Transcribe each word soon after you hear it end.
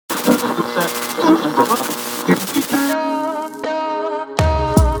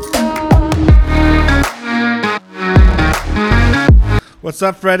What's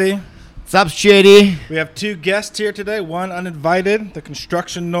up, Freddie? What's up, Shady? We have two guests here today. One uninvited, the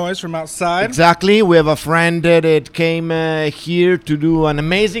construction noise from outside. Exactly. We have a friend that came here to do an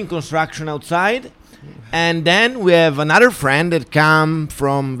amazing construction outside. And then we have another friend that come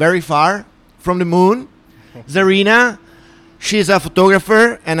from very far, from the moon, Zarina. She's a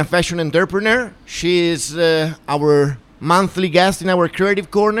photographer and a fashion entrepreneur. She is our monthly guest in our Creative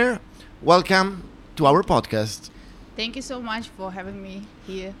Corner. Welcome to our podcast. Thank you so much for having me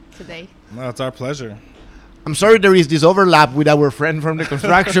here today. No, it's our pleasure. I'm sorry there is this overlap with our friend from the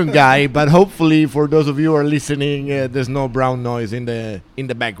construction guy, but hopefully for those of you who are listening, there's no brown noise in the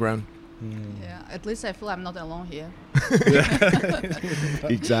background. Yeah, at least I feel I'm not alone here.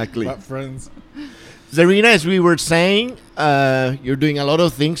 Exactly. Got friends. Zarina, as we were saying, you're doing a lot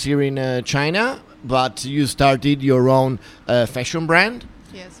of things here in China, but you started your own fashion brand.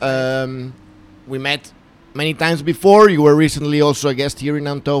 Yes. We met many times before. You were recently also a guest here in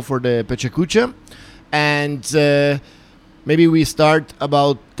Nantou for the Pechacucha. And maybe we start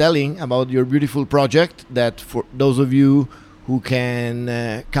about telling about your beautiful project that for those of you who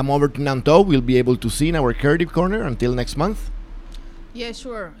can come over to Nantou will be able to see in our Creative Corner until next month. Yeah,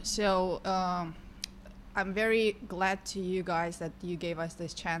 sure. So I'm very glad to you guys that you gave us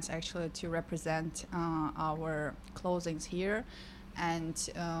this chance actually to represent our clothings here. And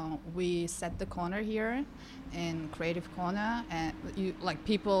we set the corner here in Creative Corner, and you like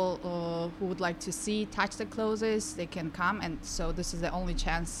people who would like to see, touch the clothes, they can come. And so this is the only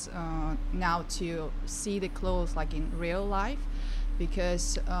chance now to see the clothes like in real life,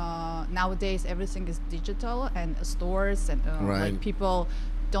 because nowadays everything is digital and stores and Right. like people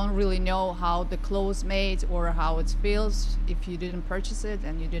don't really know how the clothes made or how it feels if you didn't purchase it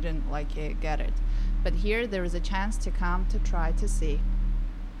and you didn't like get it. But here there is a chance to come to try to see.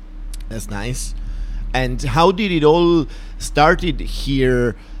 That's nice. And how did it all started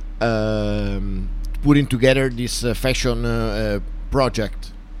here, putting together this fashion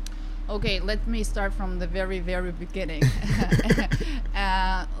project? Okay, let me start from the very, very beginning.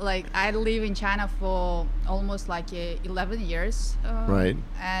 Like I live in China for almost like 11 years. Right.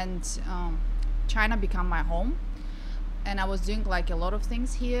 And China became my home. And I was doing like a lot of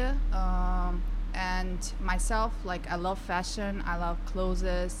things here. And myself, like I love fashion, I love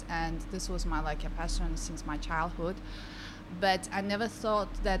clothes, and this was my like a passion since my childhood. But I never thought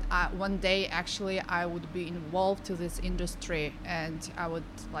that one day actually I would be involved to this industry and I would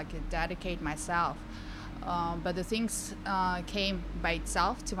like dedicate myself. But the things came by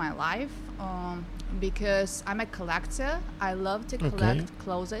itself to my life because I'm a collector. I love to collect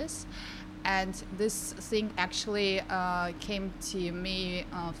clothes. And this thing actually came to me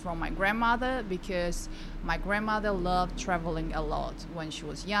from my grandmother, because my grandmother loved traveling a lot when she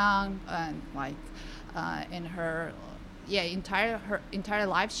was young, and like in her entire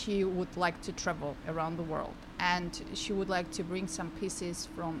life she would like to travel around the world, and she would like to bring some pieces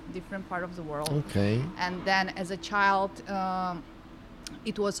from different part of the world. Okay. And then as a child,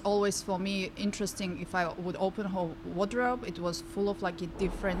 it was always for me interesting if I would open her wardrobe. It was full of like a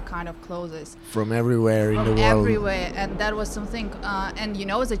different kind of clothes From everywhere in the world. everywhere, and that was something. And you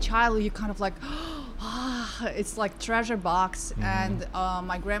know, as a child, you kind of like, it's like treasure box. And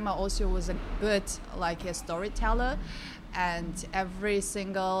my grandma also was a good like a storyteller. And every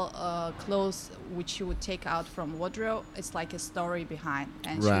single clothes which she would take out from wardrobe, it's like a story behind,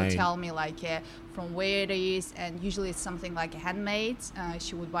 and she would tell me like from where it is, and usually it's something like handmade.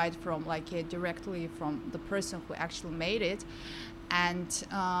 She would buy it from like directly from the person who actually made it. And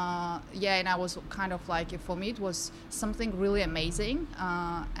and I was kind of like, for me it was something really amazing,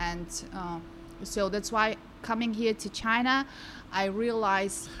 so that's why coming here to China I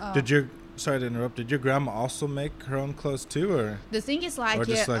realized Sorry to interrupt. Did your grandma also make her own clothes too, or the thing is like, or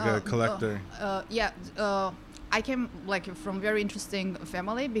just like a collector? I came like from very interesting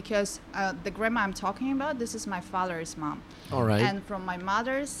family, because the grandma I'm talking about, this is my father's mom. All right. And from my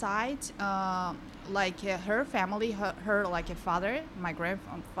mother's side, like her family, her like a father, my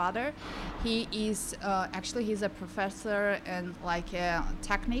grandfather, he is actually he's a professor in like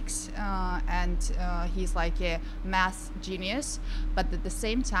techniques, and he's like a math genius. But at the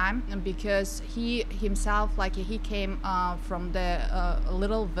same time, because he himself like he came from the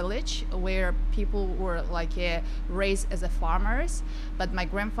little village where people were like raised as a farmers, but my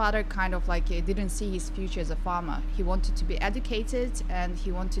grandfather kind of like didn't see his future as a farmer. He wanted to be educated and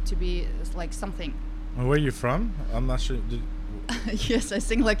he wanted to be like something. Where are you from? I'm not sure. Yes, I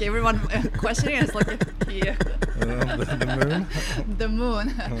think like everyone questioning is like here. The moon. The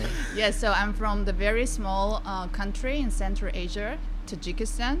moon. Yeah, so I'm from the very small country in Central Asia,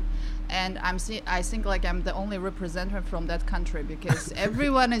 Tajikistan, and I think like I'm the only representative from that country because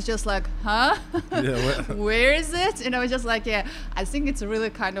everyone is just like, huh? Yeah, Where is it? And I was just like, yeah, I think it's a really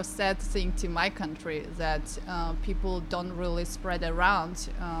kind of sad thing to my country that people don't really spread around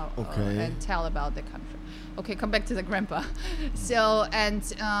and tell about the country. Okay, come back to the grandpa. So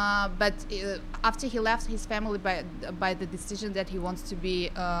but after he left his family by the decision that he wants to be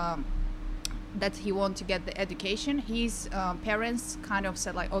that he wants to get the education, his parents kind of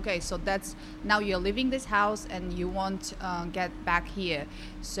said like, okay, so that's now you're leaving this house and you want get back here,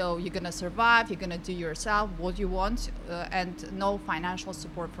 so you're gonna survive, you're gonna do yourself what you want, and no financial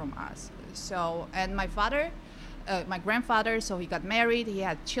support from us. So and my grandfather, so he got married, he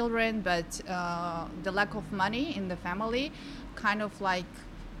had children, but the lack of money in the family kind of like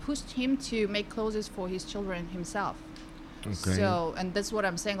pushed him to make clothes for his children himself. Okay. So, and that's what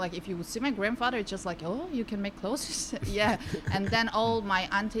I'm saying, like if you would see my grandfather, it's just like, oh, you can make clothes. Yeah. And then all my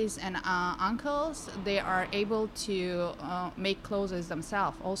aunties and uncles, they are able to make clothes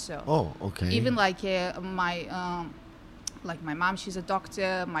themselves also. Oh, okay. Even like my mom, she's a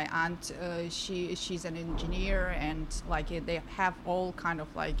doctor. My aunt, she's an engineer, and like they have all kind of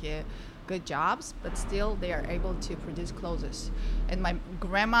like good jobs, but still they are able to produce clothes. And my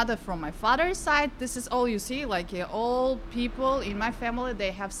grandmother from my father's side, this is all you see. Like all people in my family,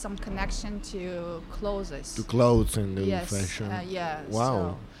 they have some connection to clothes. To clothes and the Yes. fashion. Yeah. Wow.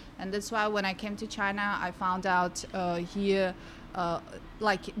 So, and that's why when I came to China, I found out here,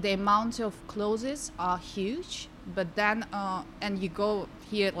 like the amount of clothes are huge. But then, and you go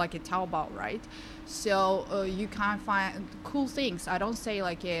here like a Taobao, right? So you can find cool things. I don't say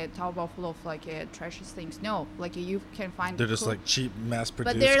like a Taobao full of like trashy things. No, like you can find. They're just like cheap,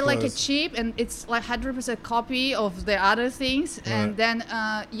 mass-produced. But they're like a clothes. cheap, and it's like 100% copy of the other things. Right. And then,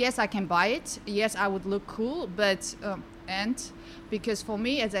 yes, I can buy it. Yes, I would look cool, but and because for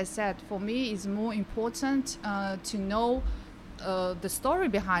me, as I said, for me it's more important to know the story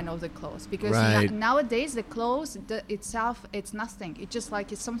behind all the clothes, because Right. nowadays the clothes itself, it's nothing. It's just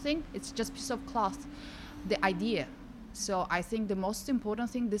like it's something. It's just piece of cloth. The idea. So I think the most important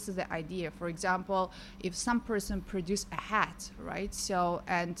thing, this is the idea. For example, if some person produce a hat, right? So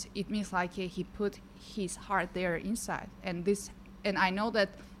and it means like he put his heart there inside, and I know that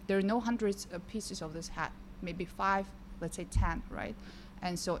there are no hundreds of pieces of this hat, maybe 5, let's say 10, right?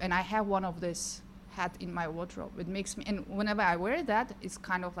 And I have one of this hat in my wardrobe. It makes me, and whenever I wear that, it's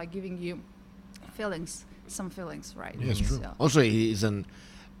kind of like giving you some feelings, right? Yes, true. So, Also, it is an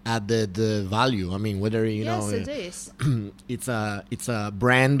added value. I mean, whether you know yes, it is. it's a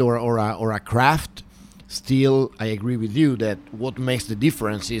brand or a craft. Still, I agree with you that what makes the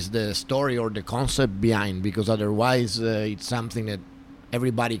difference is the story or the concept behind, because otherwise it's something that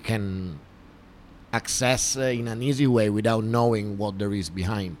everybody can access in an easy way without knowing what there is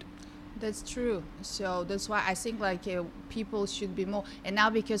behind. That's true. So that's why I think like people should be more. And now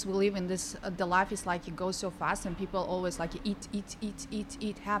because we live in this, the life is like it goes so fast, and people always like eat,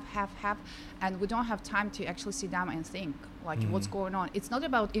 have, and we don't have time to actually sit down and think like what's going on. It's not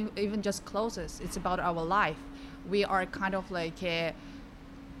about even just clothes. It's about our life. We are kind of like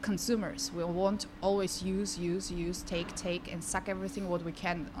consumers. We want always use, take, and suck everything what we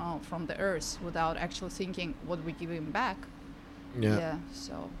can from the earth without actually thinking what we're giving back. Yeah.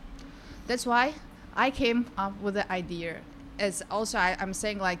 So. That's why I came up with the idea. As also, I'm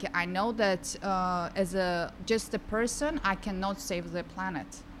saying like I know that as just a person, I cannot save the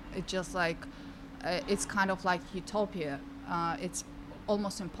planet. It's just like it's kind of like utopia. It's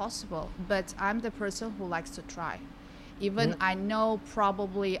almost impossible. But I'm the person who likes to try. Even I know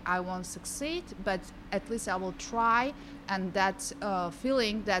probably I won't succeed, but at least I will try, and that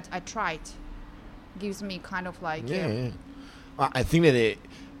feeling that I tried gives me kind of like. Yeah. I think that.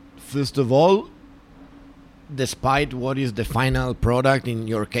 First of all, despite what is the final product, in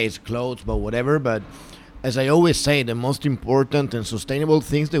your case clothes, but whatever, but as I always say, the most important and sustainable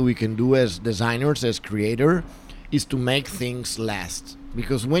things that we can do as designers, as creator, is to make things last.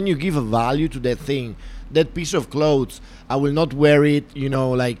 Because when you give a value to that thing, that piece of clothes, I will not wear it,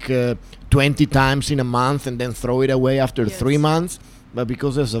 20 times in a month and then throw it away after 3 months, but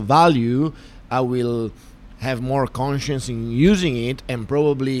because there's a value, I will have more conscience in using it, and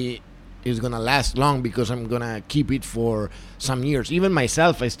probably it's gonna last long because I'm gonna keep it for some years. Even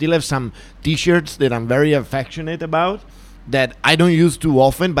myself, I still have some t-shirts that I'm very affectionate about, that I don't use too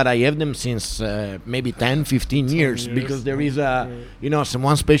often, but I have them since maybe 10, 15 years, because there is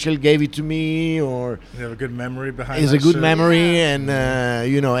someone special gave it to me, or You have a good memory behind it's that a good shirt. memory, and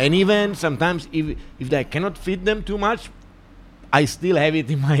and even sometimes if I cannot fit them too much, I still have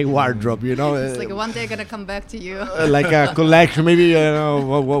it in my wardrobe. It's like one day gonna come back to you. Like a collection. Maybe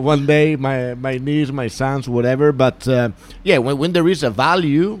one day my niece, my sons, whatever. But when there is a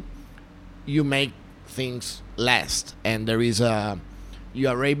value, you make things last, and there is you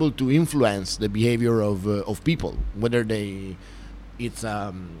are able to influence the behavior of people, whether it's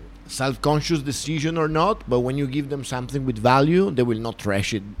self-conscious decision or not. But when you give them something with value, they will not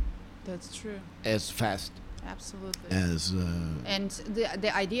trash it That's true. as fast Absolutely. as And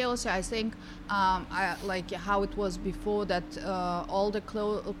the idea also, I think, like how it was before, that all the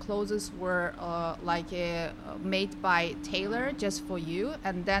clothes were made by tailor just for you,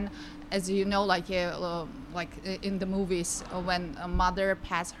 and then, as you know, like in the movies, when a mother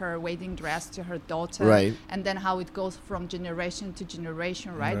passed her wedding dress to her daughter, Right. and then how it goes from generation to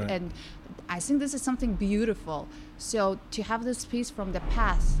generation, right? Right. And I think this is something beautiful. So to have this piece from the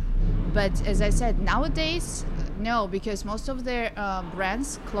past, but as I said, nowadays, no, because most of their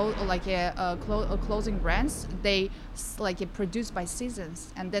brands, clothing brands, they produce by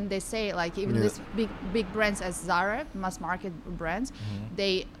seasons, and then they say, like, even Yeah. this big brands as Zara, mass market brands,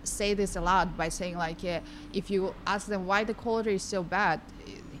 they say this a lot by saying, like, if you ask them why the quality is so bad,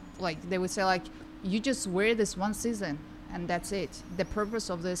 like they would say, like, you just wear this one season and that's it. The purpose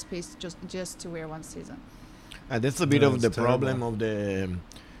of this piece just to wear one season. that's a bit Yeah, of it's the terrible. problem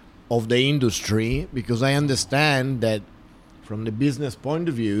of the industry, because I understand that from the business point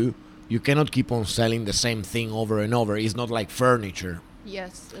of view, you cannot keep on selling the same thing over and over. It's not like furniture.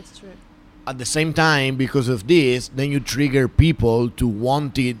 Yes, that's true. At the same time, because of this, then you trigger people to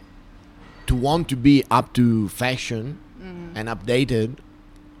want to be up to fashion and updated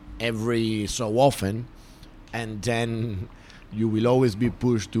every so often, and then you will always be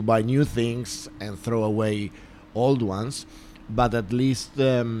pushed to buy new things and throw away old ones. But at least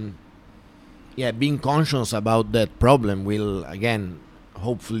being conscious about that problem will, again,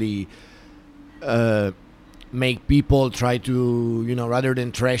 hopefully make people try to, rather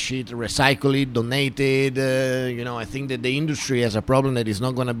than trash it, recycle it, donate it. I think that the industry has a problem that is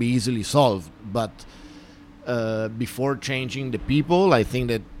not going to be easily solved. But before changing the people, I think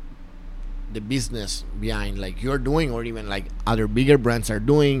that the business behind, like you're doing, or even like other bigger brands are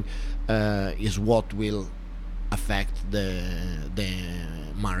doing, is what will affect the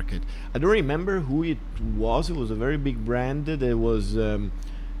market. I don't remember who it was. It was a very big brand that was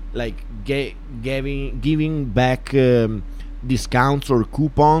giving back discounts or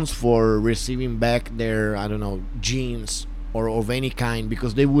coupons for receiving back their, I don't know, jeans or of any kind,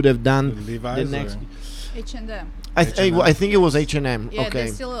 because they would have done Levi's the next. or- H&M. I think it was H&M. Yeah,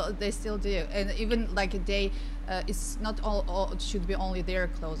 Okay. they still do, and even like it's not all it should be only their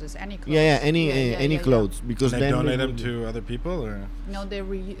clothes, any clothes. Any clothes, because They then donate they them would to other people, or No, they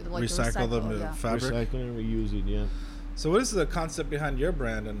recycle them to yeah. fabric. recycle and reuse it. Yeah. So what is the concept behind your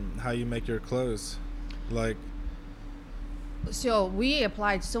brand and how you make your clothes? Like, So we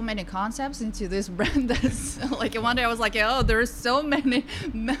applied so many concepts into this brand that's like one day I was like, oh, there's so many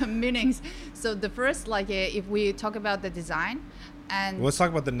meanings. So the first, if we talk about the design, and let's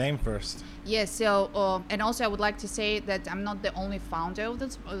talk about the name first. yes, so and also I would like to say that I'm not the only founder of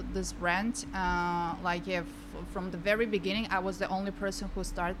this brand. From the very beginning, I was the only person who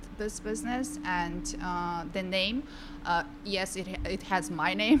started this business, and the name, yes, it has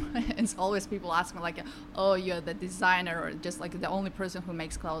my name. It's always people ask me like, oh, you're the designer, or just like the only person who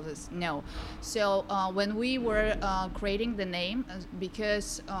makes clothes. No. So when we were creating the name,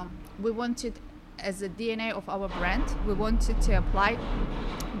 because we wanted, as a DNA of our brand, we wanted to apply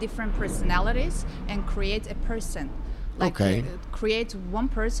different personalities and create a person. Okay. Create one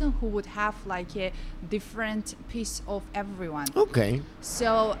person who would have like a different piece of everyone. Okay.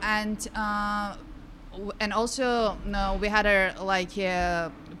 So and also we had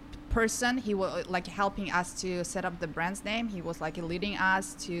a person. He was like helping us to set up the brand's name. He was like leading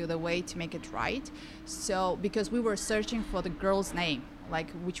us to the way to make it right. So because we were searching for the girl's name,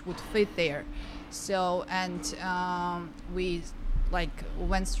 like which would fit there. So and we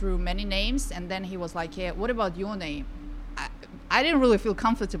went through many names, and then he was like, "Yeah, what about your name?" I didn't really feel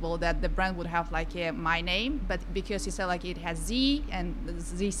comfortable that the brand would have my name, but because he said it has Z, and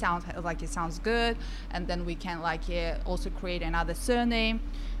Z sounds like it sounds good, and then we can also create another surname,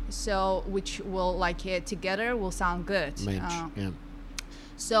 so which will together will sound good. Match. Yeah.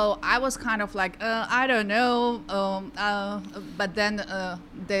 So I was kind of like, I don't know. But then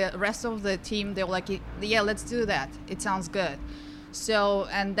the rest of the team, they were like, yeah, let's do that. It sounds good. So,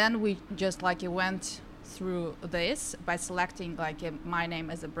 and then we just like went through this by selecting like my name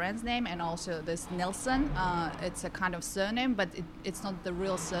as a brand's name, and also this Neelson. It's a kind of surname, but it's not the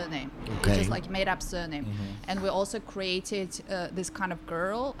real surname. Okay. It's just like made up surname. And we also created this kind of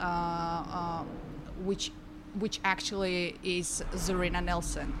girl, which actually is Zarina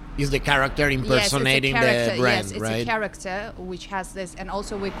Neelson. Is the character impersonating the brand, yes, it's right? a character which has this, and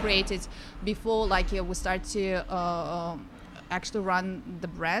also we created before like we start to actually run the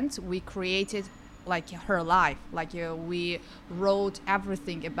brand. We created like her life, like we wrote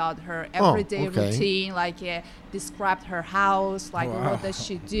everything about her everyday routine, like described her house, like what does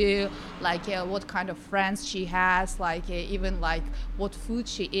she do, like what kind of friends she has, like even like what food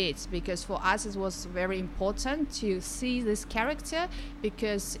she eats, because for us it was very important to see this character,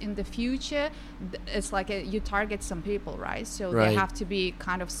 because in the future it's like you target some people, right? So they have to be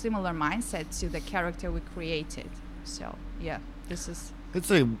kind of similar mindset to the character we created. So yeah, this is... It's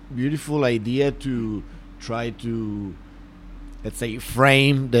a beautiful idea to try to, let's say,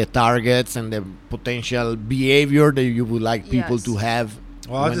 frame the targets and the potential behavior that you would like people to have.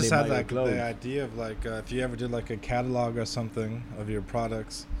 Well, I just had like the idea of like if you ever did like a catalog or something of your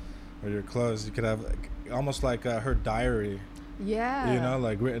products or your clothes, you could have like, almost like her diary. Yeah. You know,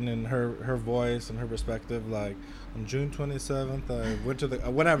 like written in her voice and her perspective, like on June 27th, I went to the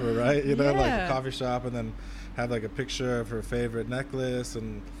whatever, right? You know, like a coffee shop, and then have like a picture of her favorite necklace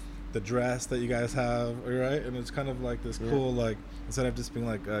and the dress that you guys have, right? And it's kind of like this cool, like, instead of just being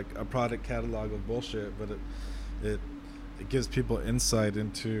like a product catalog of bullshit, but it gives people insight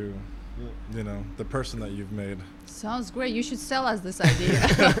into, you know, the person that you've made. Sounds great. You should sell us this idea.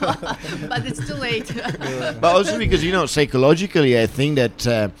 But it's too late. But also because, you know, psychologically, I think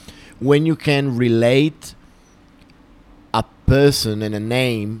that when you can relate a person and a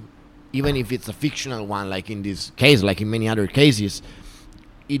name, even if it's a fictional one, like in this case, like in many other cases,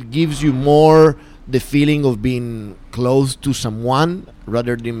 it gives you more the feeling of being close to someone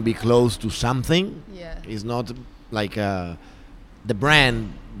rather than be close to something. Yeah. It's not like the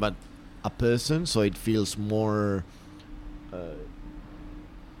brand, but a person, so it feels more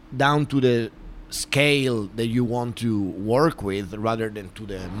down to the scale that you want to work with rather than to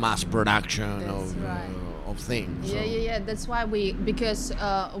the mass production of things. Yeah. That's why because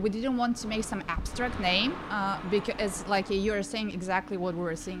we didn't want to make some abstract name, because like you are saying exactly what we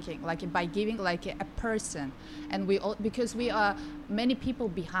were thinking, like by giving like a person, and because we are many people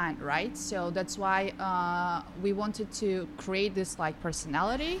behind, right? So that's why we wanted to create this like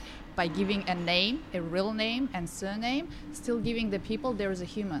personality by giving a name, a real name and surname, still giving the people there is a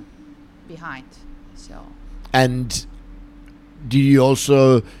human behind. So. And do you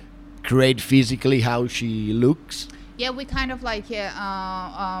also create physically how she looks? Yeah, we kind of like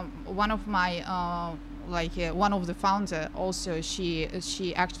one of my one of the founder also she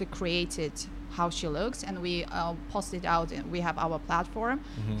actually created how she looks, and we posted out. We have our platform,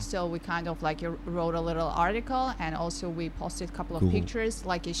 so we kind of like wrote a little article, and also we posted a couple of pictures,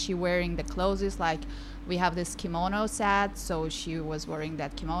 like is she wearing the clothes, like we have this kimono set, so she was wearing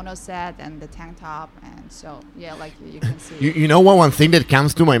that kimono set and the tank top, and so yeah, like you can see. You know what? One thing that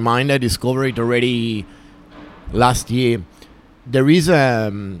comes to my mind, I discovered it already last year. There is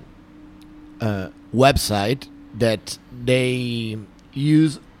a website that they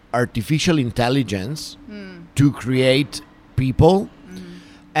use artificial intelligence to create people,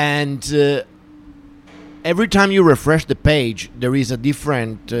 and every time you refresh the page, there is a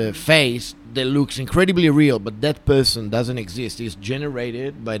different face that looks incredibly real, but that person doesn't exist. It's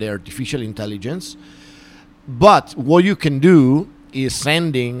generated by the artificial intelligence. But what you can do is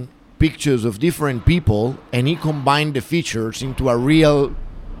sending pictures of different people, and he combined the features into a real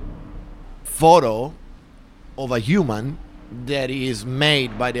photo of a human that is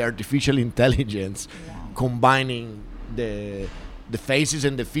made by the artificial intelligence, combining the faces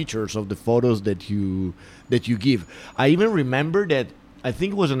and the features of the photos that you give. I even remember that I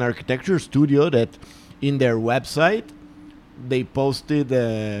think it was an architecture studio that in their website they posted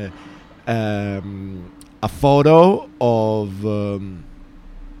a photo of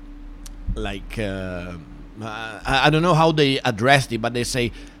I don't know how they addressed it, but they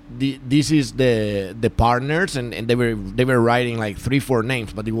say this is the partners, and they were writing like 3-4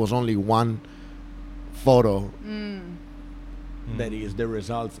 names, but it was only one photo that is the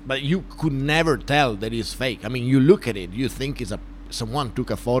results. But you could never tell that it's fake. I mean, you look at it, you think someone took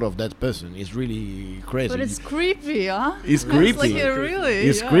a photo of that person. It's really crazy. But it's creepy, huh? It's creepy. Like really.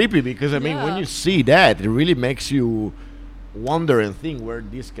 It's creepy because I mean, when you see that, it really makes you wonder and think where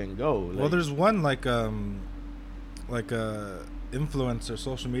this can go. Well, there's one like a influencer,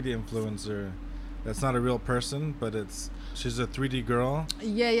 social media influencer, that's not a real person, but she's a 3D girl.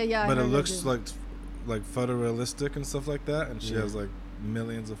 Yeah. But it looks like photorealistic and stuff like that, and she has like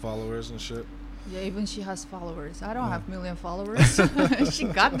millions of followers and shit. Yeah, even she has followers. I don't have million followers. She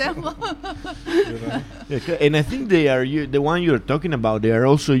got them. You know? And I think they are the one you're talking about. They are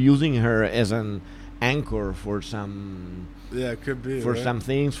also using her as an anchor for some. Yeah, it could be for some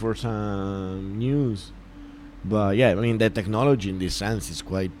things, for some news. But yeah, I mean the technology in this sense is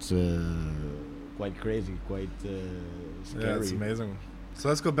quite crazy, quite scary. Yeah, it's amazing. So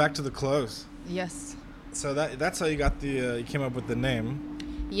let's go back to the clothes. Yes. So that's how you got you came up with the name.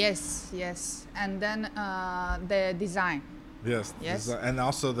 Yes, and then the design. Yes. And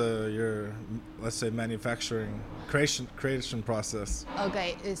also your let's say manufacturing creation process.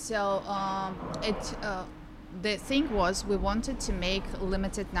 Okay, so the thing was we wanted to make a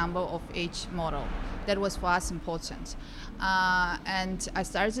limited number of each model. That was for us important. And I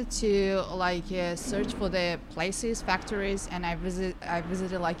started to search for the places, factories, and I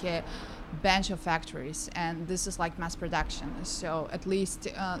visited like a bunch of factories, and this is like mass production. So at least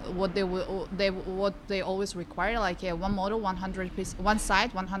what they always require, like one model, 100 pieces, one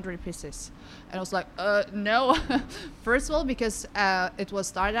side, 100 pieces. And I was like, no. First of all, because it was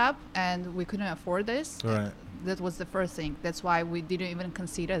startup and we couldn't afford this. Right. That was the first thing. That's why we didn't even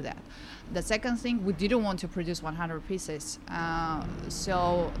consider that. The second thing, we didn't want to produce 100 pieces.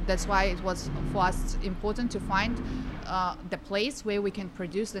 So that's why it was for us important to find the place where we can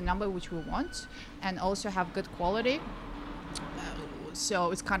produce the number which we want and also have good quality. So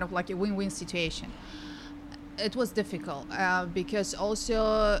it's kind of like a win-win situation. It was difficult because also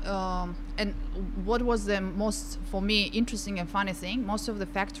and what was the most for me interesting and funny thing, most of the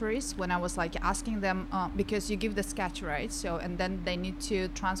factories, when I was like asking them because you give the sketch, right? So and then they need to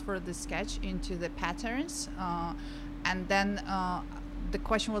transfer the sketch into the patterns and then the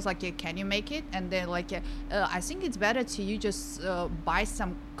question was like, can you make it? And they're like, I think it's better to you just buy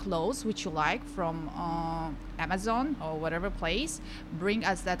some clothes which you like from Amazon or whatever place, bring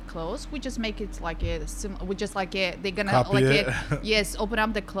us that clothes. We just make it like we just like they're gonna copy like it. Yes, open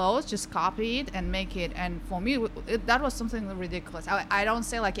up the clothes, just copy it and make it. And for me, that was something ridiculous. I don't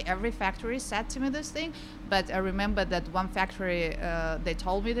say like every factory said to me this thing, but I remember that one factory they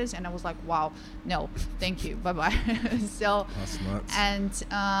told me this, and I was like, wow, no, thank you, bye bye. So that's nuts.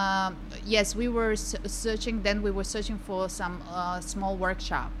 and yes, we were searching. Then we were searching for some small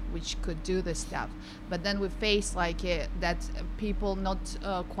workshop which could do this stuff, but then we faced like that people not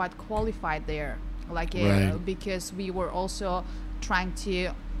quite qualified there, like Right. because we were also trying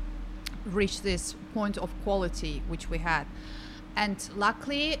to reach this point of quality which we had. And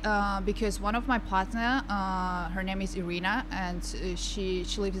luckily, because one of my partner, her name is Irina, and she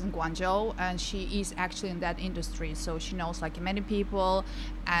lives in Guangzhou, and she is actually in that industry, so she knows like many people,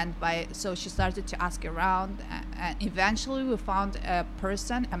 and so she started to ask around, and eventually we found a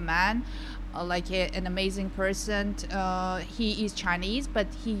person, a man, an amazing person. He is Chinese, but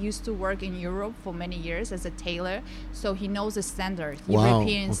he used to work in Europe for many years as a tailor, so he knows the standard,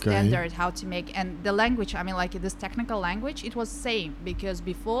 European standard, how to make. And the language, I mean, like this technical language, it was same, because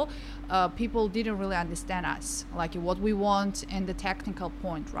before people didn't really understand us, like what we want in the technical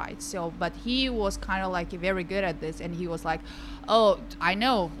point, right? So, but he was kind of like very good at this, and he was like, oh, I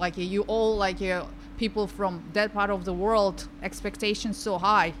know, like you all like people from that part of the world, expectations so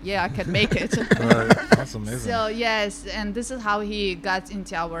high, yeah, I can make it. Right. That's amazing. So yes, and this is how he got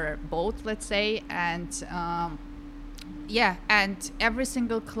into our boat, let's say. And yeah, and every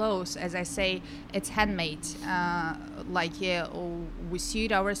single clothes, as I say, it's handmade. We sew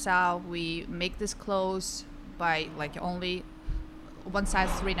it ourselves, we make this clothes by like only one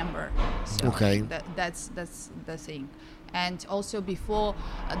size 3 number. So Okay. That's the thing. And also before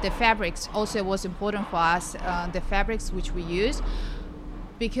the fabrics also was important for us, the fabrics which we use,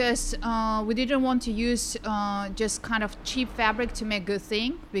 because we didn't want to use just kind of cheap fabric to make good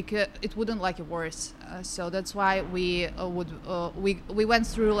thing, because it wouldn't like it worse. So that's why we went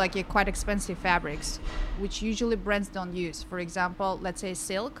through like a quite expensive fabrics, which usually brands don't use. For example, let's say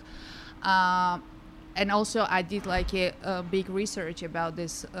silk. And also I did like a big research about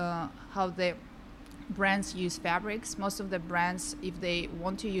this, how the brands use fabrics. Most of the brands, if they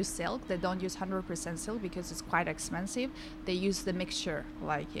want to use silk, they don't use 100% silk because it's quite expensive. They use the mixture,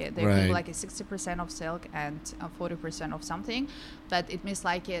 like they Right. do like a 60% of silk and 40% of something, but it means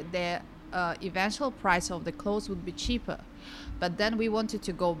like the eventual price of the clothes would be cheaper. But then we wanted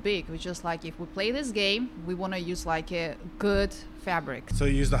to go big, which is like, if we play this game, we want to use like a good fabric. So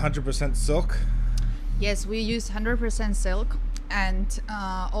you used 100% silk? Yes, we use 100% silk, and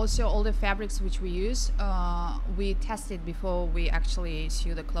also all the fabrics which we use, we tested before we actually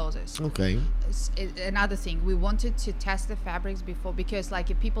sew the clothes. Okay. Another thing, we wanted to test the fabrics before, because like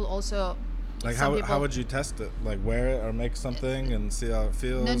if people also. Like how would you test it? Like wear it or make something and see how it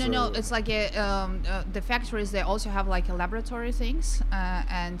feels? No. It's like the factories, they also have like a laboratory things,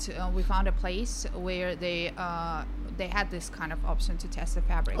 and we found a place where they had this kind of option to test the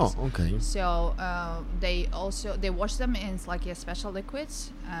fabrics. Oh, okay. So they wash them in like a special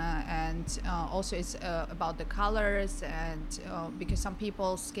liquids, and also it's about the colors, and because some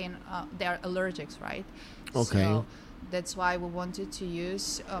people's skin, they're allergics, right? Okay. So that's why we wanted to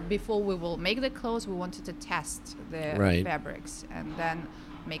use, before we will make the clothes, we wanted to test the fabrics and then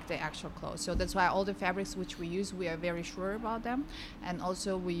make the actual clothes. So that's why all the fabrics which we use, we are very sure about them. And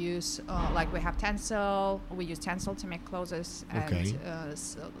also we use, like we have tencel, we use tencel to make clothes, and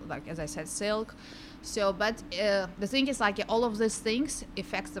so, like as I said, silk. So, but the thing is, like all of these things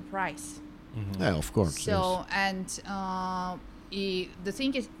affects the price. Mm-hmm. Yeah, of course. So, and the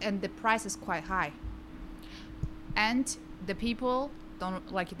thing is, and the price is quite high. And the people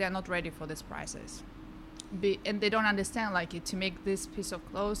they're not ready for these prices, and they don't understand to make this piece of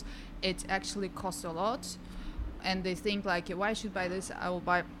clothes, it actually costs a lot, and they think why I should buy this? I will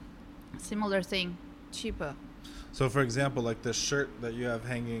buy similar thing cheaper. So for example, like the shirt that you have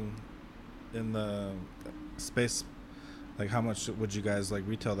hanging in the space, like how much would you guys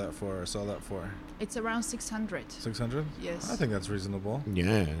retail that for or sell that for? It's around 600. 600? Yes. I think that's reasonable.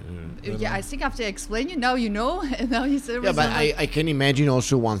 Yeah. Yeah, I think after I explain you, now you know, and now you say. Yeah, but I can imagine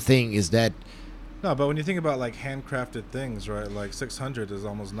also one thing is that. No, but when you think about handcrafted things, right? Like 600 is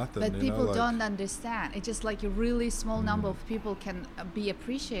almost nothing. But people don't understand. It's just a really small number of people can be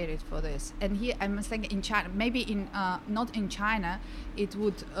appreciated for this. And here, I'm thinking in China, maybe in not in China, it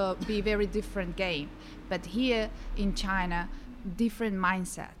would be a very different game. But here in China, different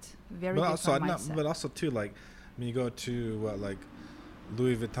mindset, different mindset. But also too, when you go to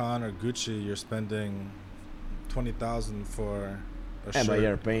Louis Vuitton or Gucci, you're spending 20,000 for. Yeah, but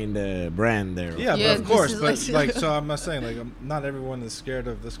you're paying the brand there. Yeah, but of course. But so I'm not saying not everyone is scared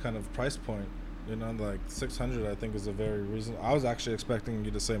of this kind of price point. 600 I think is a very reasonable. I was actually expecting you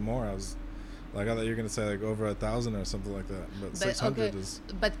to say more. I thought you were gonna say over 1,000 or something like that. But 600 is.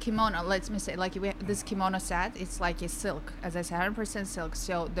 But kimono, let me say, we have this kimono set. It's a silk, as I said, 100% silk.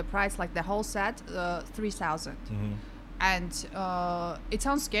 So the price, the whole set, 3,000. Mm-hmm. And it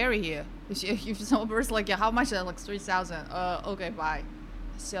sounds scary here. If someone's how much? 3,000. Okay, bye.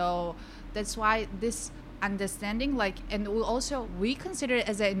 So that's why this understanding, and we consider it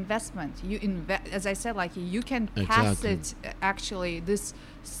as an investment. You invest, as I said, you can pass it. Actually, this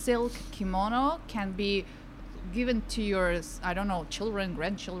silk kimono can be given to your, I don't know, children,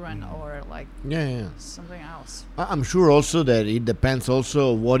 grandchildren, or something else. I'm sure also that it depends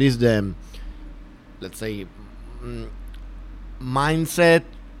also what is the, let's say, mindset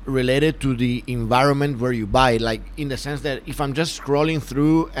related to the environment where you buy, in the sense that if I'm just scrolling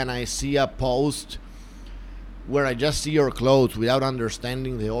through and I see a post where I just see your clothes without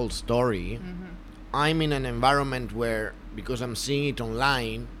understanding the whole story, I'm in an environment where, because I'm seeing it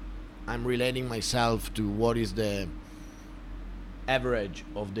online, I'm relating myself to what is the average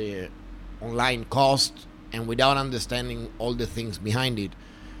of the online cost, and without understanding all the things behind it.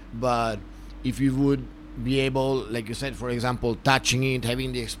 But if you would be able, like you said, for example, touching it,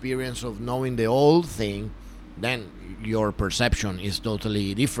 having the experience of knowing the whole thing, then your perception is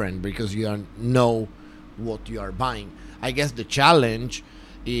totally different because you know what you are buying. I guess the challenge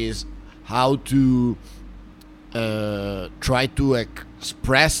is how to try to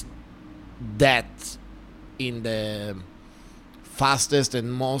express that in the fastest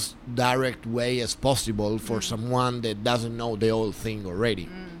and most direct way as possible for someone that doesn't know the whole thing already.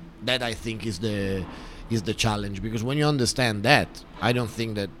 That I think is the challenge, because when you understand that, I don't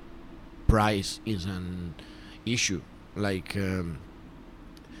think that price is an issue. When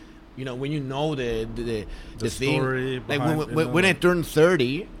you know the story thing, behind, when I turned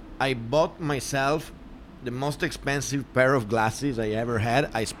 30, I bought myself the most expensive pair of glasses I ever had.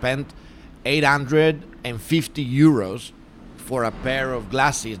 I spent 850 euros for a pair of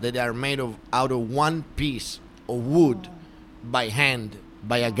glasses that are made out of one piece of wood by hand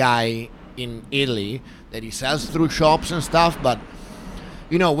by a guy in Italy that he sells through shops and stuff. But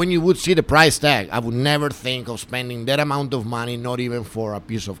when you would see the price tag, I would never think of spending that amount of money, not even for a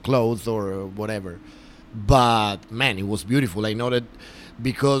piece of clothes or whatever. But man, it was beautiful. I know that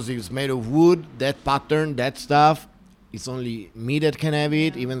because it's made of wood, that pattern, that stuff, it's only me that can have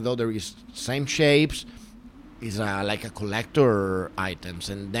it, even though there is same shapes. It's like a collector items.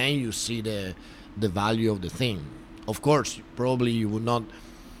 And then you see the the value of the thing. Of course, probably you would not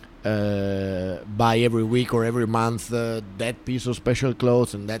buy every week or every month that piece of special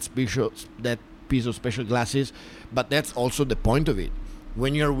clothes and that piece of special glasses, but that's also the point of it.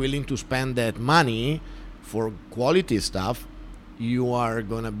 When you're willing to spend that money for quality stuff, you are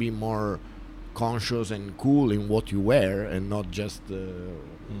gonna be more conscious and cool in what you wear, and not just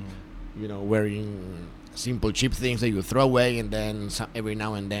wearing simple cheap things that you throw away, and then every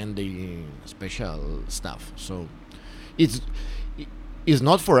now and then the special stuff. So it's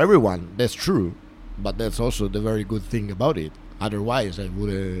not for everyone, that's true, but that's also the very good thing about it. Otherwise I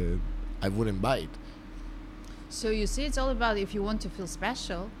wouldn't buy it. So you see, it's all about, if you want to feel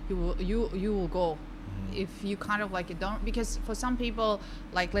special, you will go. If you kind of like don't, because for some people,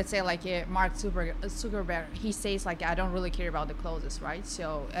 like let's say like Mark Zuckerberg, he says like, I don't really care about the clothes, right?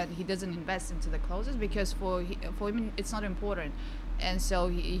 So and he doesn't invest into the clothes because for him it's not important. And so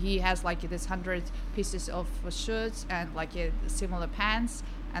he has like this 100 pieces of shirts and like similar pants,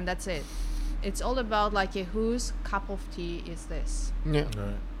 and that's it. It's all about like whose cup of tea is this? Yeah.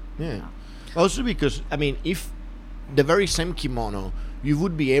 Right. Yeah. Also because, I mean, if the very same kimono, you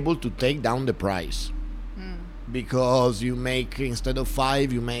would be able to take down the price. Because you make, instead of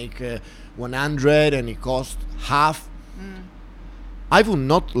 5, you make 100 and it costs half. I would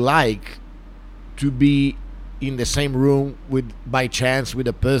not like to be in the same room by chance with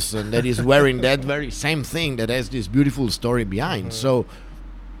a person that is wearing that very same thing that has this beautiful story behind. So,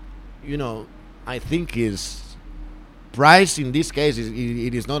 I think is price in this case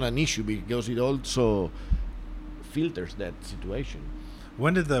it is not an issue, because it also filters that situation.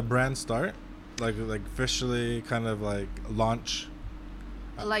 When did the brand start? Like officially kind of like launch?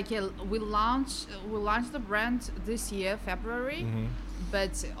 We launched the brand this year, February.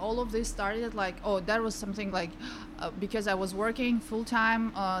 But all of this started that was something like because I was working full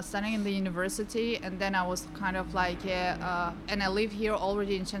time, studying in the university, and then I was kind of like and I live here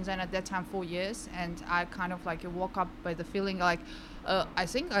already in Shenzhen at that time 4 years, and I kind of like woke up by the feeling like I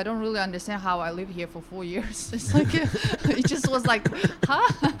think I don't really understand how I live here for 4 years. It's like it just was like,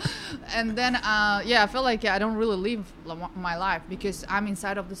 huh? And then I felt like I don't really live my life, because I'm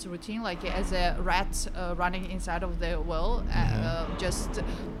inside of this routine, like as a rat running inside of the well, just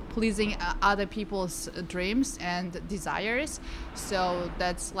pleasing other people's dreams and desires. So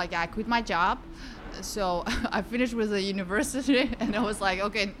that's like I quit my job. So I finished with the university, and I was like,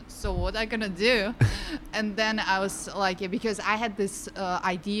 okay, so what am I gonna do? And then I was like, because I had this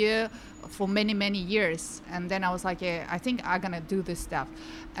idea for many years, and then I was like, I think I'm gonna do this stuff.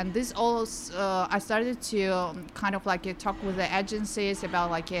 And this all I started to kind of like talk with the agencies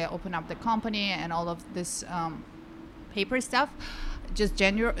about like open up the company and all of this paper stuff. Just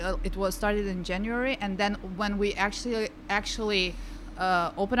January, it was started in January, and then when we actually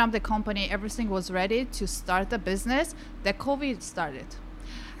open up the company, everything was ready to start the business, the COVID started.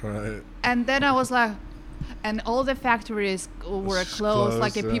 Right. And then I was like, and all the factories were closed,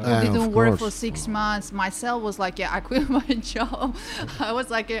 like people didn't work for 6 months. Myself was like, I quit my job. I was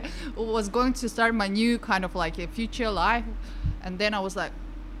like, was going to start my new kind of like a future life. And then I was like,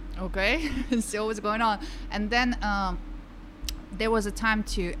 okay, so what's going on? And then there was a time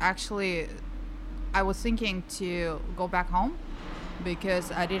to actually, I was thinking to go back home,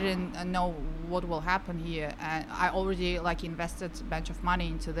 because I didn't know what will happen here, and I already like invested a bunch of money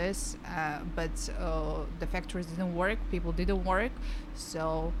into this, but the factories didn't work, people didn't work,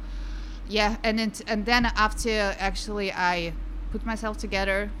 so and then after actually I put myself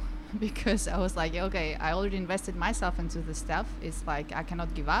together, because I was like, okay, I already invested myself into this stuff, it's like I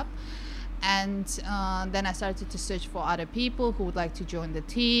cannot give up. And then I started to search for other people who would like to join the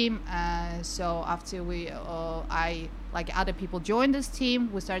team. So after other people joined this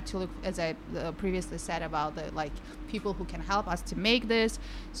team, we started to look, as I previously said, about the like people who can help us to make this.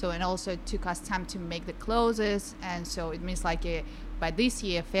 So, and also it took us time to make the clothes, and so it means like by this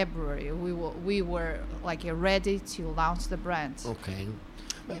year February we were like ready to launch the brand. Okay.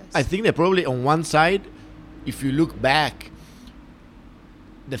 Yes. I think that probably on one side, if you look back,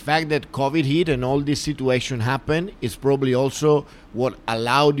 the fact that COVID hit and all this situation happened is probably also what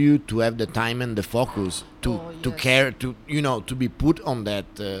allowed you to have the time and the focus to care, to to be put on that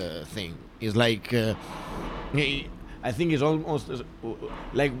thing. It's like I think it's almost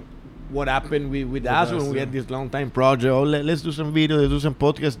like what happened with us when we had this long time project. Oh, let's do some video, let's do some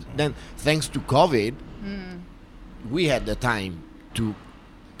podcast. Then thanks to COVID, we had the time to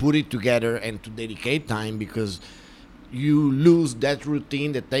put it together and to dedicate time, because you lose that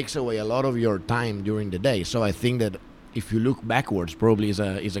routine that takes away a lot of your time during the day. So I think that if you look backwards, probably is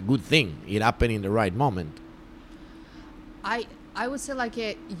a good thing. It happened in the right moment. I would say like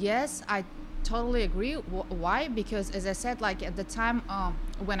yes, I totally agree. Why? Because as I said, like at the time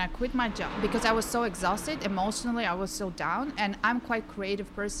when I quit my job, because I was so exhausted emotionally, I was so down, and I'm quite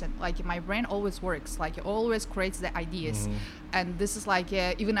creative person. Like my brain always works, like it always creates the ideas. And this is like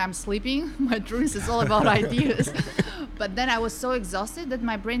even I'm sleeping, my dreams is all about ideas. But then I was so exhausted that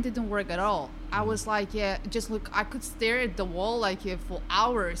my brain didn't work at all. I was like, just look, I could stare at the wall like for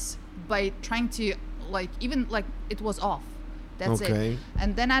hours by trying to like even like it was off. That's it.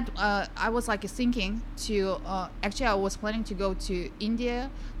 And then I was like thinking to actually I was planning to go to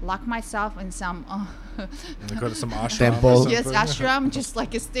India, lock myself in some go to some ashram temple. Yes, ashram, just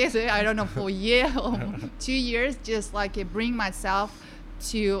like stay there, I don't know, for a year or 2 years, just like bring myself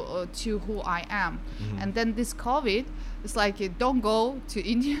to who I am. And then this COVID, it's like don't go to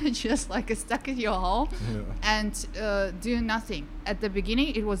India, just like stuck at your home and do nothing. At the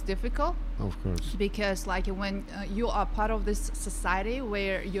beginning it was difficult, of course, because like when you are part of this society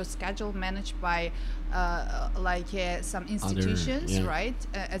where your schedule managed by some institutions, right?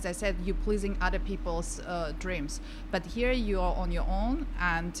 As I said, you pleasing other people's dreams. But here you are on your own,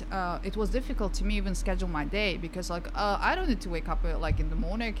 and it was difficult to me even schedule my day, because like I don't need to wake up like in the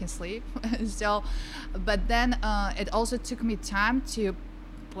morning, I can sleep. So, but then it also took me time to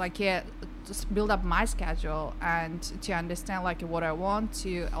like just build up my schedule and to understand like what I want,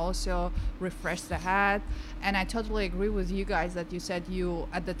 to also refresh the head. And I totally agree with you guys that you said you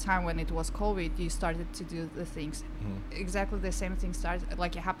at the time when it was COVID you started to do the things. Exactly the same thing started,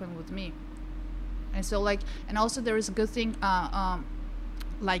 like it happened with me. And so like, and also there is a good thing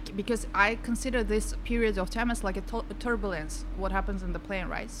like, because I consider this period of time as like a turbulence, what happens in the plane,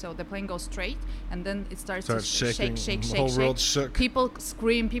 right? So the plane goes straight and then it starts to shaking. shake. The whole world shook. People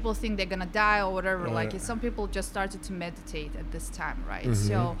scream, people think they're gonna die or whatever. Like some people just started to meditate at this time, right?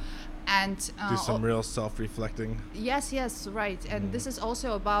 So, and do some real self-reflecting. Yes, right. And this is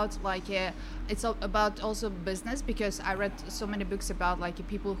also about like it's about also business, because I read so many books about like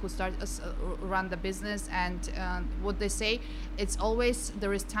people who start run the business, and what they say, it's always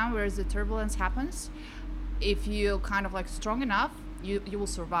there is time where the turbulence happens. If you kind of like strong enough, you will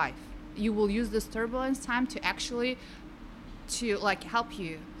survive. You will use this turbulence time to actually to like help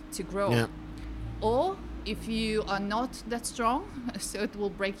you to grow. Or if you are not that strong, so it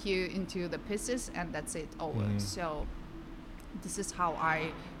will break you into the pieces, and that's it over. So this is how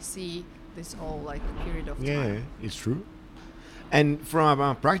I see this whole like period of time. Yeah, it's true. And from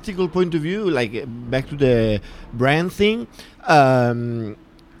a practical point of view, like back to the brand thing, I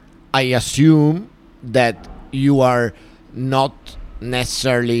assume that you are not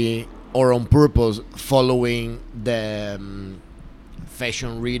necessarily or on purpose following the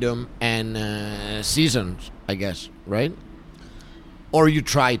fashion rhythm and seasons, I guess, right? Or you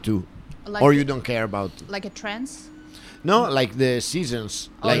try to, like or you don't care about like a trends. No, like the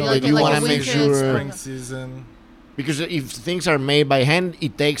seasons. Like you like want a to make winter, sure, Spring season. because if things are made by hand,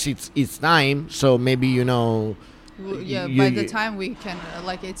 it takes its time. So maybe Yeah, by the time we can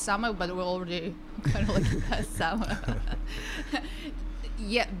like it's summer, but we're already kind of like past summer.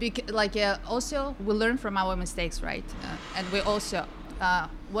 Yeah, like also we learn from our mistakes, right? And we also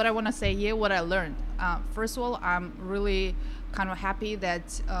what I want to say here, what I learned. First of all, I'm really kind of happy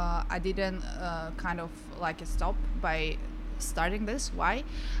that I didn't kind of like stop by starting this. Why?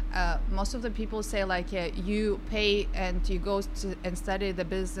 Most of the people say like you pay and you go to and study the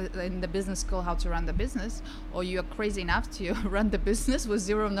business in the business school how to run the business, or you are crazy enough to run the business with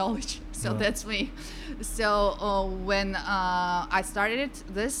zero knowledge. So that's me. So when I started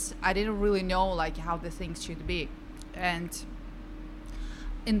this, I didn't really know like how the things should be, and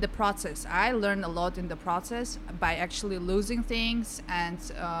in the process I learned a lot in the process by actually losing things and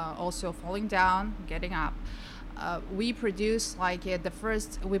also falling down, getting up. We produce like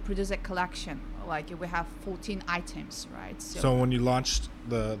we produce a collection, like we have 14 items, right? So when you launched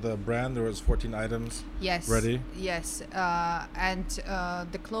the brand, there was 14 items ready? Yes. And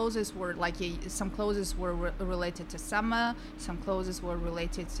the clothes were like some clothes were related to summer, some clothes were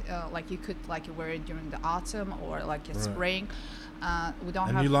related like you could like wear it during the autumn or like a spring. We don't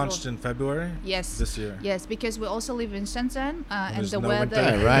and have. You launched in February. Yes. This year. Yes, because we also live in Shenzhen, and the no weather.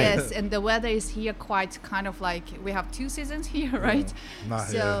 winter. Right. Yes, and the weather is here quite kind of like we have 2 seasons here, right? Not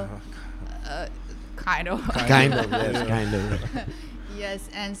so, here. Kind of. Kind of, yes, kind of. Yes,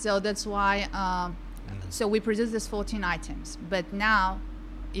 and so that's why. So we produce these 14 items, but now,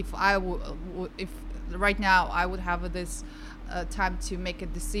 if right now I would have this time to make a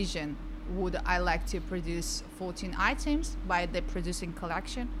decision. Would I like to produce 14 items by the producing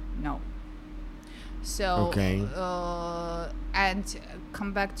collection? No. So, okay. And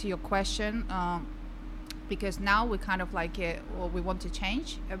come back to your question. because now we kind of like we want to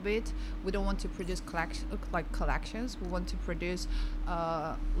change a bit. We don't want to produce collections. We want to produce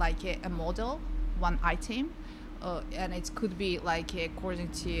like a model, one item, and it could be like according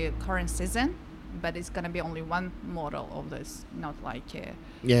to current season, but it's gonna be only one model of this, not like I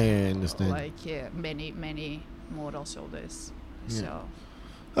understand. Like many models of this. Yeah. So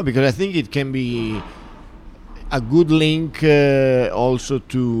Because I think it can be a good link also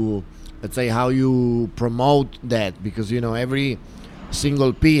to, let's say, how you promote that, because every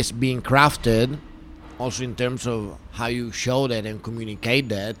single piece being crafted, also in terms of how you show that and communicate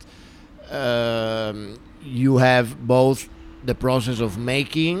that, you have both the process of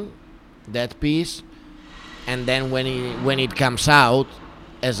making that piece, and then when it comes out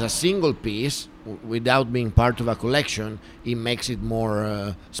as a single piece without being part of a collection, it makes it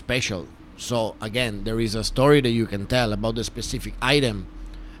more special. So again, there is a story that you can tell about the specific item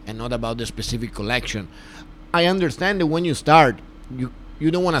and not about the specific collection. I understand that when you start,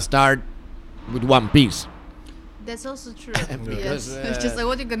 you don't want to start with one piece. that's also true. Because, yes. It's just like,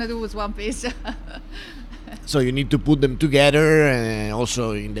 what are you gonna do with one piece? So you need to put them together, and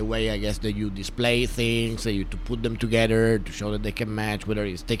also in the way, I guess, that you display things, that you to put them together to show that they can match, whether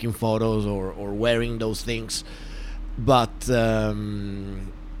it's taking photos or wearing those things. But I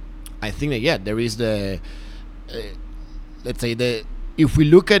think that there is the let's say if we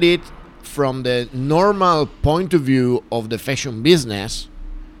look at it from the normal point of view of the fashion business,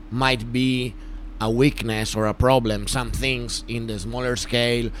 might be a weakness or a problem, some things in the smaller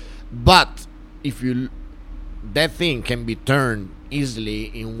scale, but if that thing can be turned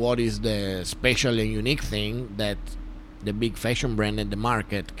easily in what is the special and unique thing that the big fashion brand and the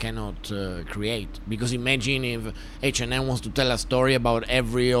market cannot create. Because imagine if H&M wants to tell a story about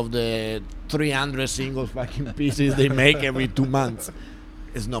every of the 300 single fucking pieces they make every 2 months.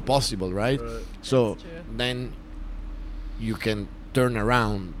 It's not possible, right? So then you can turn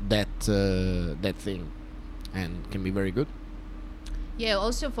around that thing, and can be very good. Yeah,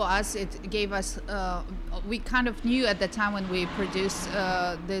 also for us, it gave us, we kind of knew at the time when we produced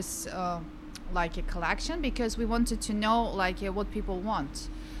this like a collection, because we wanted to know like what people want.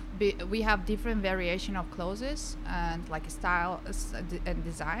 We have different variation of clothes and like style and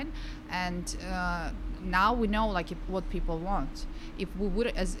design, and now we know like what people want. If we would,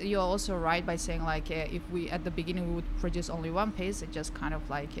 as you're also right by saying like if we at the beginning we would produce only one piece, it just kind of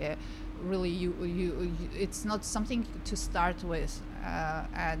like really you it's not something to start with,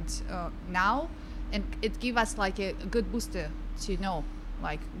 and now, and it give us like a good booster to know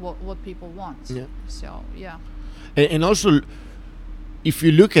like what people want. Yeah. So yeah. And also, if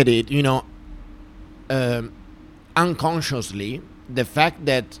you look at it, unconsciously, the fact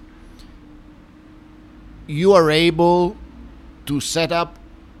that you are able to set up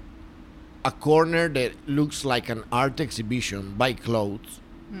a corner that looks like an art exhibition by clothes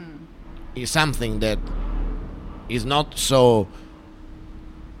is something that is not so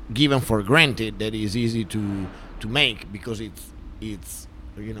given for granted, that is easy to make, because it's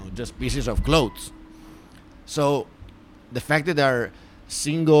just pieces of clothes. So the fact that there are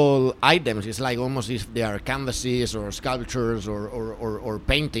single items is like almost if they are canvases or sculptures or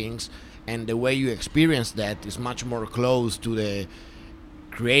paintings, and the way you experience that is much more close to the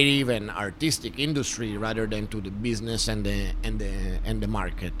creative and artistic industry rather than to the business and the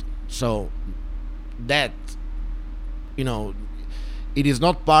market. So that it is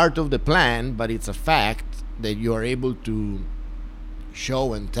not part of the plan, but it's a fact that you are able to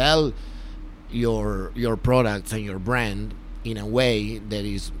show and tell your products and your brand in a way that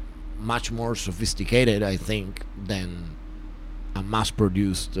is much more sophisticated, I think, than a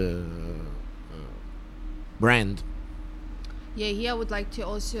mass-produced brand. Yeah, here I would like to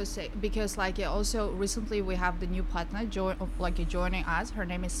also say, because like also recently we have the new partner joining us. Her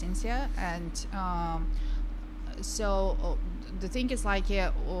name is Cynthia, and so the thing is like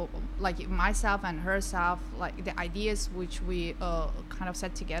like myself and herself, like the ideas which we kind of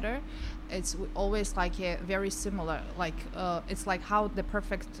set together, it's always like very similar. Like it's like how the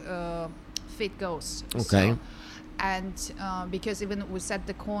perfect fit goes. Okay. So, and because even we set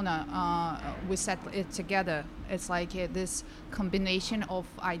the corner, we set it together. It's like this combination of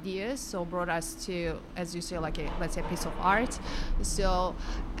ideas, so brought us to, as you say, like let's say piece of art. So,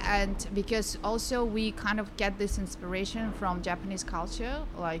 and because also we kind of get this inspiration from Japanese culture,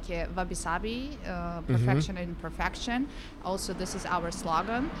 like wabi-sabi, perfection and imperfection. Also, this is our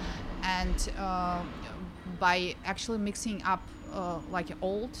slogan, and by actually mixing up like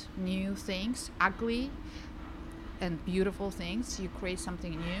old, new things, ugly and beautiful things, you create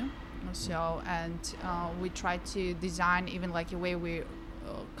something new. So, and we try to design even like a way we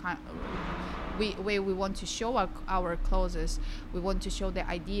we want to show our clothes. We want to show the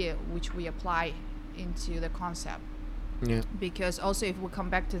idea which we apply into the concept. Yeah. Because also if we come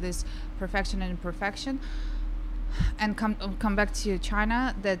back to this perfection and imperfection, and come back to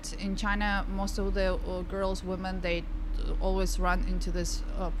China, that in China most of the girls, women, they always run into this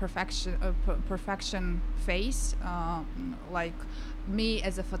perfection phase. Like me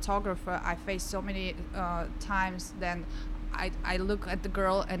as a photographer, I face so many times. Then I look at the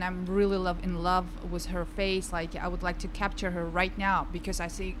girl and I'm really in love with her face. Like I would like to capture her right now because I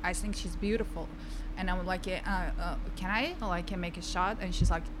think she's beautiful. And I'm like, can I make a shot? And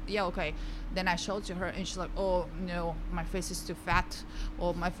she's like, yeah, okay. Then I showed to her, and she's like, oh no, my face is too fat,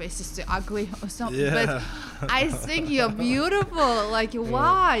 or my face is too ugly, or something. Yeah. But I think you're beautiful. Like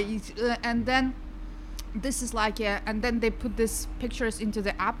why? And then this is like, and then they put these pictures into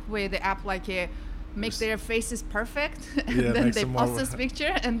the app where the app make their faces perfect, and then they post this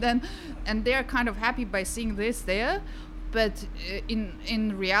picture, and they're kind of happy by seeing this there. But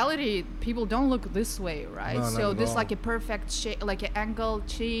in reality, people don't look this way, right? No, so this all. like a perfect shape, like an angled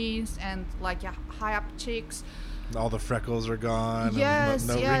cheeks and like a high up cheeks. All the freckles are gone. Yes,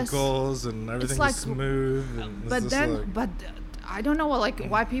 and no wrinkles, and everything like, is smooth. And but then, I don't know,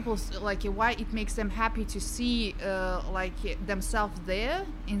 why people why it makes them happy to see themselves there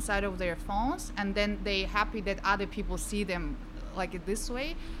inside of their phones, and then they happy that other people see them like this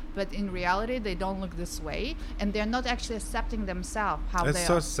way. But in reality, they don't look this way, and they're not actually accepting themselves how they are. It's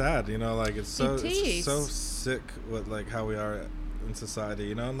so sad, it's so it's so sick with how we are in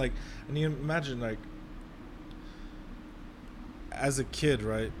society, and you imagine as a kid,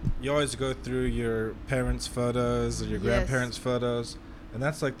 right? You always go through your parents' photos or your grandparents' photos, and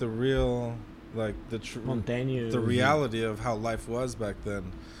that's the real, the reality of how life was back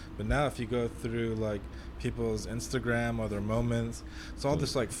then. But now, if you go through people's Instagram or their moments, it's all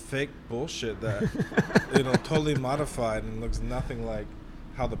this fake bullshit that totally modified and looks nothing like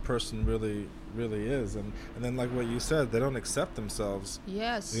how the person really is. And then what you said, they don't accept themselves.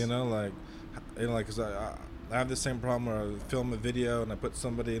 Yes. Because I have the same problem where I film a video and I put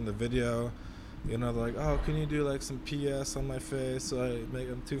somebody in the video, they're like, oh, can you do some PS on my face so I make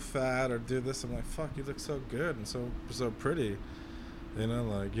them too fat or do this? I'm like, fuck, you look so good and so pretty. You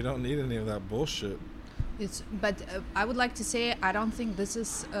don't need any of that bullshit. But I would like to say, I don't think this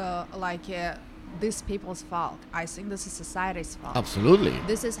is these people's fault. I think this is society's fault. Absolutely.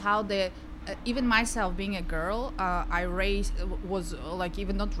 This is how even myself being a girl, I was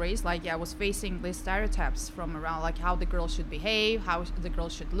even not raised, I was facing these stereotypes from around how the girl should behave, how the girl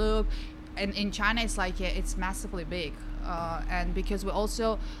should look. And in China, it's it's massively big. And because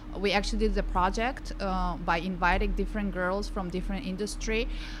we actually did the project by inviting different girls from different industry,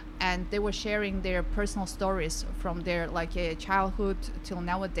 and they were sharing their personal stories from their childhood till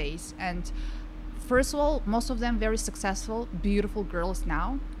nowadays. And first of all, most of them very successful, beautiful girls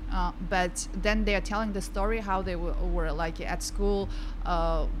now. But then they are telling the story how they were at school,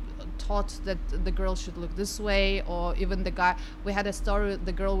 taught that the girl should look this way, or even the guy. We had a story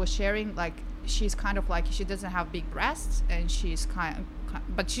the girl was sharing, she's kind of she doesn't have big breasts, and she's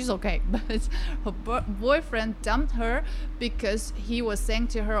but she's okay. But her boyfriend dumped her because he was saying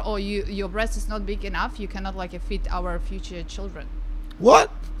to her, oh, your breast is not big enough, you cannot feed our future children. What?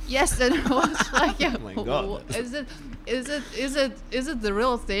 Yes, and I was oh my God. Is it the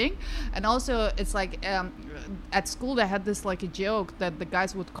real thing? And also it's at school they had this a joke that the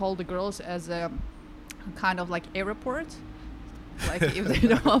guys would call the girls as a kind of airport, if they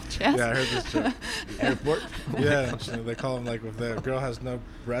don't have chest. Yeah, I heard this joke. Airport? Yeah, they call them if the girl has no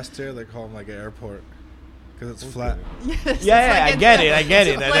breast hair, they call them an airport. Because it's flat. Yes, yeah, I get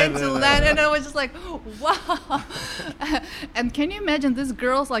it. Plane to land, and I was just wow. And can you imagine these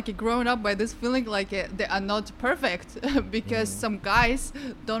girls growing up by this feeling they are not perfect because some guys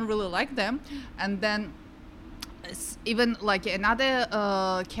don't really like them, and then even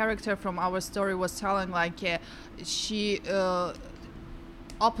another character from our story was telling she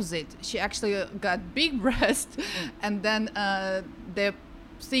opposite. She actually got big breast, and then the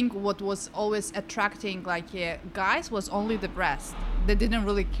think what was always attracting guys was only the breast. They didn't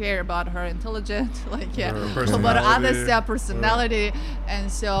really care about her intelligence, about others, their personality,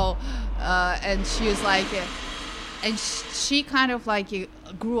 and so and she was and she kind of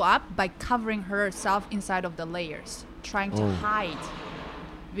grew up by covering herself inside of the layers, trying to hide,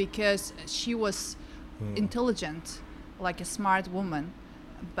 because she was intelligent, a smart woman,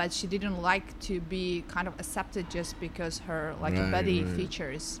 but she didn't like to be kind of accepted just because her body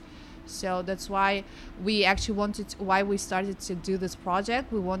features. So that's why we actually why we started to do this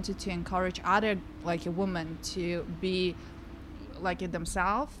project. We wanted to encourage other women to be like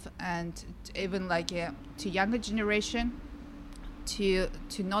themselves, and even like to younger generation to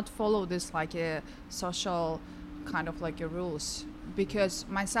not follow this like a social kind of like a rules. Because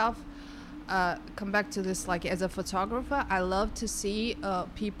myself, come back to this, like as a photographer, I love to see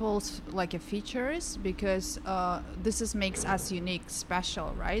people's like features, because this is makes us unique,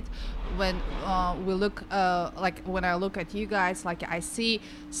 special, right? When we look like when I look at you guys, like I see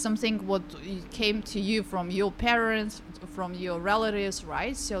something what came to you from your parents, from your relatives,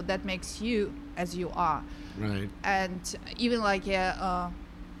 right? So that makes you as you are, Right. and even like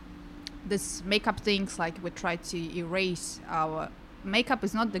this makeup things, like we try to erase our makeup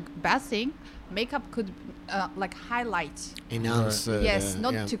is not the bad thing. Makeup could like highlight. Enhance. Yes,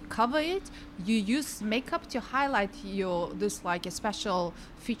 not yeah. to cover it. You use makeup to highlight your this like a special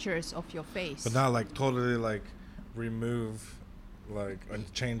features of your face. But not like totally like remove like and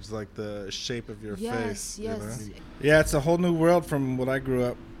change like the shape of your face. Yes. You know? Yeah, it's a whole new world from what I grew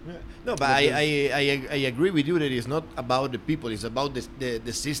up. No, but I agree with you that it's not about the people, it's about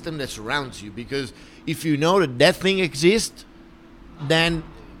the system that surrounds you. Because if you know that thing exists, then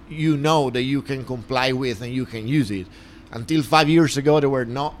you know that you can comply with and you can use it. Until 5 years ago, there were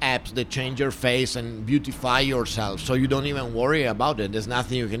no apps that change your face and beautify yourself, so you don't even worry about it. There's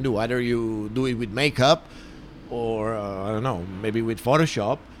nothing you can do. Either you do it with makeup or, I don't know, maybe with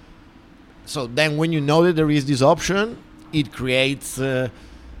Photoshop. So then when you know that there is this option, it creates the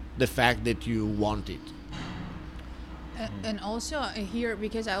fact that you want it. And also here,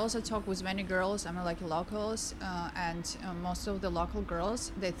 because I also talk with many girls, I mean like locals, and most of the local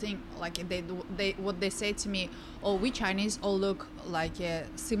girls, they think like they what they say to me, oh, we Chinese all look like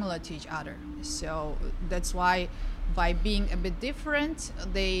similar to each other. So that's why by being a bit different,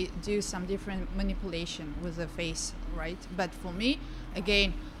 they do some different manipulation with the face, right? But for me,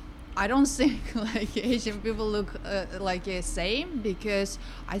 again, I don't think like Asian people look like same, because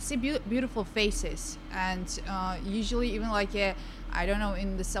I see beautiful faces, and usually even like I don't know,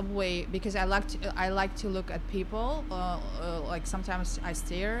 in the subway, because I like to look at people. Like sometimes I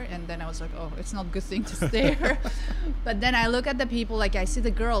stare, and then I was like, oh, it's not a good thing to stare. But then I look at the people, like I see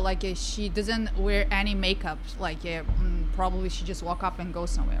the girl, like she doesn't wear any makeup, like probably she just walk up and go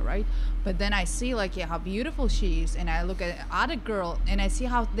somewhere, right? But then I see like how beautiful she is, and I look at other girl, and I see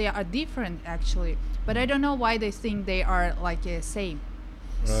how they are different actually. But I don't know why they think they are like same.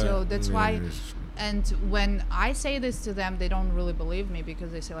 Right. So that's why. And when I say this to them, they don't really believe me,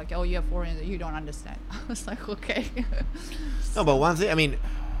 because they say like, oh, you're foreign, you don't understand. I was like, okay. No, but one thing, I mean,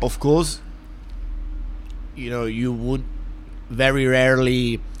 of course, you know, you would very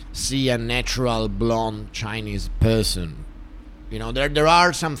rarely see a natural blonde Chinese person. You know, there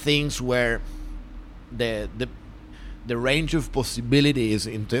are some things where the range of possibilities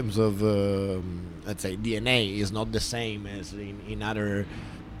in terms of, let's say, DNA is not the same as in other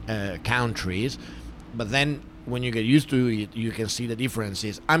countries, but then when you get used to it, you can see the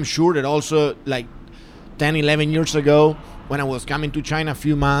differences. I'm sure that also like 10-11 years ago, when I was coming to China a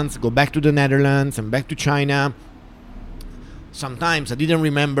few months, go back to the Netherlands and back to China, sometimes I didn't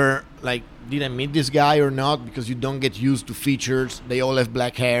remember, like, did I meet this guy or not, because you don't get used to features. They all have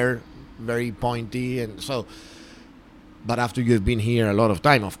black hair, very pointy, and so. But after you've been here a lot of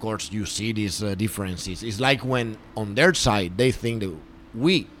time, of course, you see these differences. It's like when on their side they think that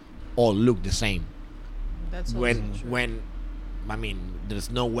we all look the same. That's when I mean,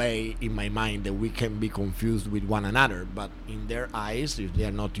 there's no way in my mind that we can be confused with one another, but in their eyes, if they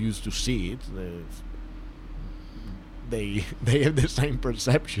are not used to see it, they have the same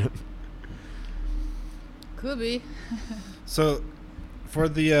perception. Could be. So for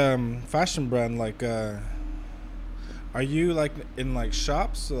the fashion brand, like are you like in like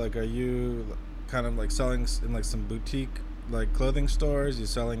shops? Like, are you kind of like selling in like some boutique like clothing stores? You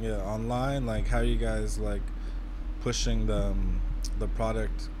selling it online? Like, how are you guys like pushing the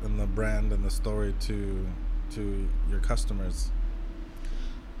product and the brand and the story to your customers?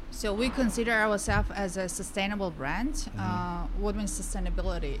 So we consider ourselves as a sustainable brand. Mm-hmm. What means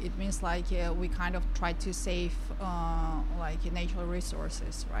sustainability? It means like we kind of try to save like natural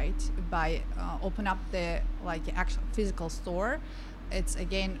resources, right? By open up the like actual physical store. It's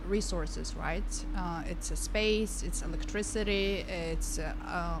again resources, right? It's a space, it's electricity, it's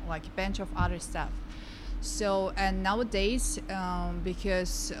like a bunch of other stuff. So, and nowadays,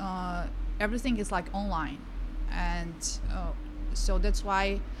 because everything is like online, and so that's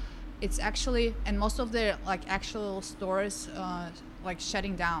why it's actually, and most of the like actual stores like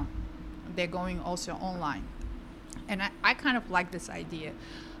shutting down. They're going also online, and I kind of like this idea.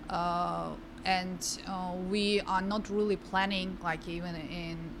 And we are not really planning, like even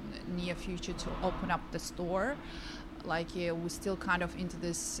in near future, to open up the store. we're still kind of into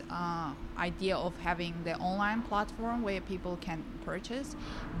this idea of having the online platform where people can purchase.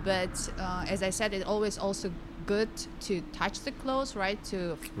 But as I said, it always also good to touch the clothes, right?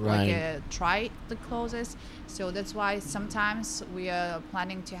 To try the clothes. So that's why sometimes we are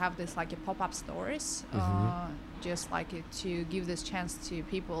planning to have this like a pop-up stores, just like to give this chance to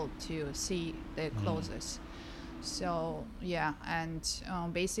people to see the clothes. So yeah, and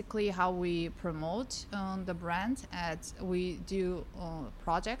basically how we promote the brand, we do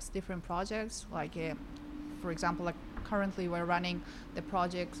different projects, like for example, like currently we're running the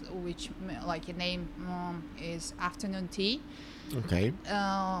project which like a name is Afternoon Tea. Okay.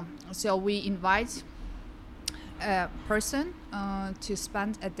 So we invite a person to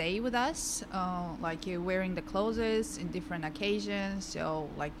spend a day with us, wearing the clothes in different occasions, so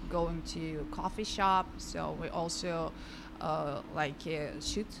like going to coffee shop. So we also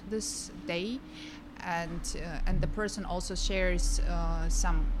shoot this day, and the person also shares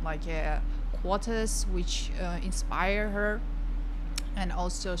some quotes which inspire her, and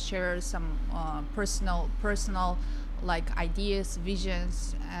also share some personal like ideas,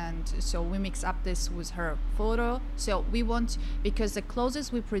 visions, and so we mix up this with her photo. So we want, because the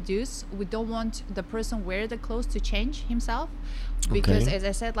clothes we produce, we don't want the person wear the clothes to change himself, because as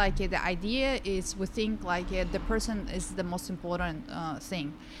I said, the idea is we think the person is the most important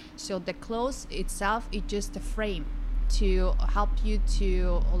thing. So the clothes itself is just a frame to help you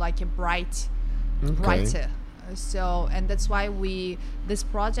to brighter. So, and that's why this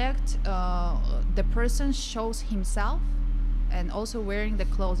project, the person shows himself and also wearing the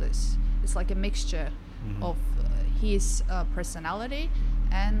clothes. It's like a mixture of his personality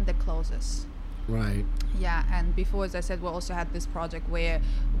and the clothes. Right. Yeah, and before, as I said, we also had this project where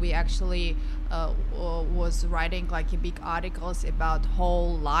we actually was writing big articles about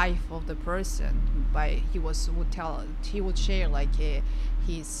whole life of the person. He would share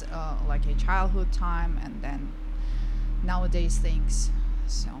his a childhood time, and then nowadays things.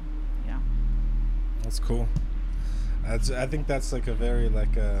 So yeah, that's cool. I think that's like a very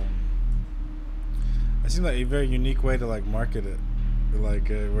I seem like a very unique way to market it,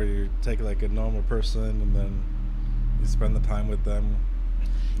 where you take a normal person and then you spend the time with them.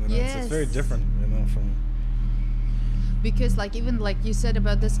 Yes. It's very different, from. Because even you said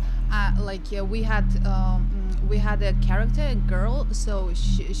about this, we had a character, a girl. So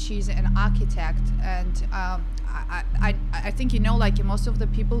she's an architect, and I think most of the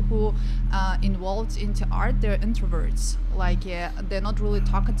people who involved into art, they're introverts. They're not really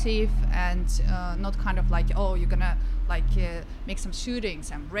talkative, and not kind of oh, you're gonna make some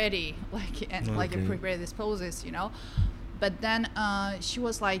shootings. I'm ready, prepare these poses, But then she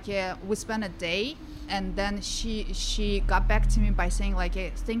was we spent a day, and then she got back to me by saying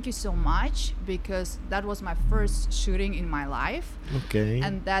thank you so much, because that was my first shooting in my life. Okay.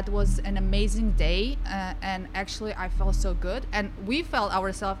 And that was an amazing day, and actually I felt so good, and we felt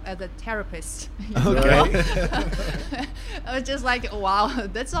ourselves as a therapist. Okay. I was just wow,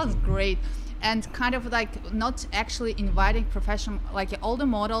 that sounds great. And kind of not actually inviting professional, all the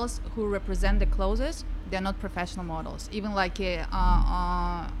models who represent the clothes, they're not professional models. Even on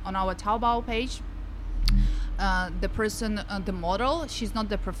our Taobao page, the person, the model, she's not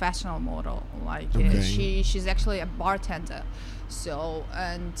the professional model. She's actually a bartender. So,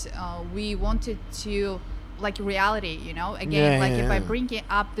 and we wanted to reality, again, by bringing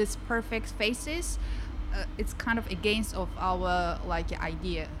up these perfect faces, it's kind of against of our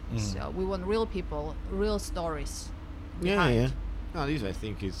idea. So we want real people, real stories behind. No, this I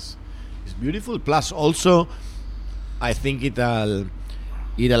think is beautiful. Plus, also, I think it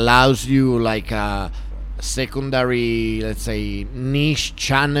allows you a secondary, let's say, niche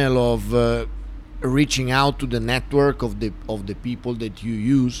channel of reaching out to the network of the people that you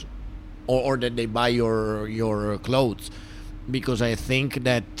use, or that they buy your clothes, because I think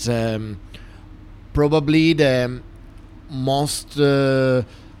that probably the most the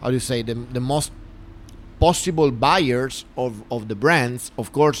most possible buyers of the brands,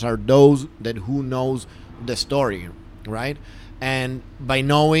 of course, are those who knows the story, right? And by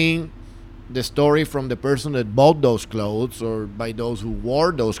knowing the story from the person that bought those clothes, or by those who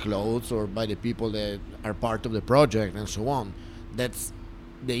wore those clothes, or by the people that are part of the project, and so on, that's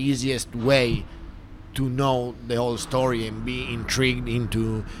the easiest way to know the whole story and be intrigued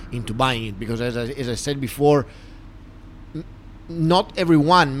into buying it. Because as I said before, not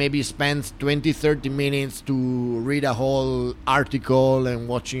everyone maybe spends 20-30 minutes to read a whole article and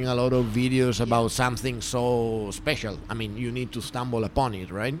watching a lot of videos about something so special. I mean, you need to stumble upon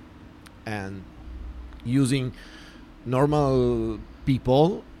it, right? And using normal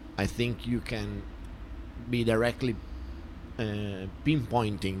people, I think you can be directly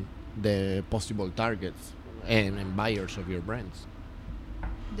pinpointing the possible targets and buyers of your brands.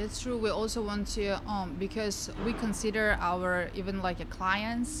 That's true. We also want to, because we consider our even like a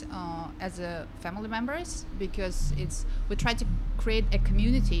clients as a family members, because we try to create a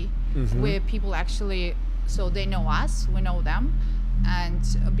community where people actually, so they know us, we know them, and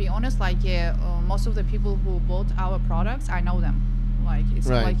be honest, like most of the people who bought our products, I know them. Like it's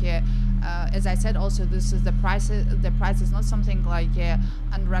not like as I said, also this is the price. The price is not something like a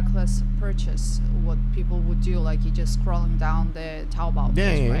reckless purchase. What people would do, like you just scrolling down the Taobao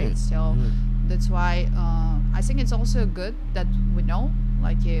page, right? So that's why I think it's also good that we know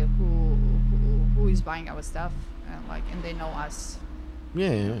like who is buying our stuff, and they know us.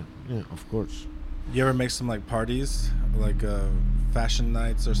 Yeah, of course. You ever make some like parties, like fashion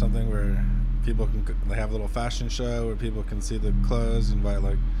nights or something, where people can they have a little fashion show where people can see the clothes, invite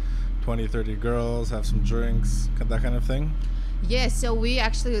like 20-30 girls, have some drinks, that kind of thing? Yeah, so we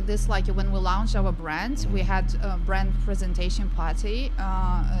actually, this like when we launched our brand, we had a brand presentation party.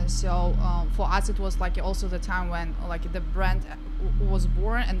 So for us it was like also the time when like the brand was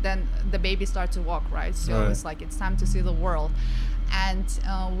born and then the baby started to walk, right? So it's like it's time to see the world. And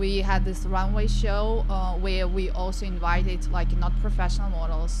we had this runway show where we also invited like not professional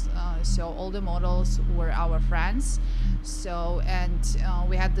models, so all the models were our friends. So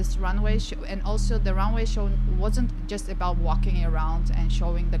we had this runway show, and also the runway show wasn't just about walking around and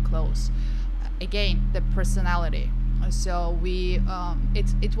showing the clothes. Again, the personality. So we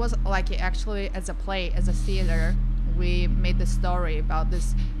it was like actually as a play, as a theater. We made the story about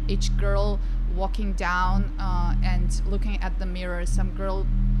this each girl walking down and looking at the mirror. Some girl,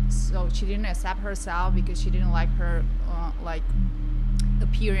 so she didn't accept herself because she didn't like her like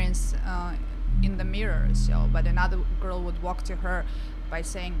appearance in the mirror. So but another girl would walk to her by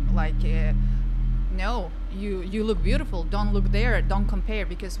saying like no, you look beautiful, don't look there, don't compare,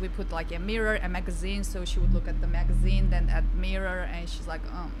 because we put like a mirror, a magazine, so she would look at the magazine, then at mirror, and she's like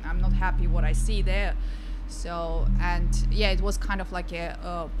I'm not happy what I see there. So and yeah, it was kind of like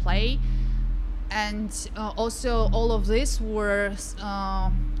a play. And also all of this was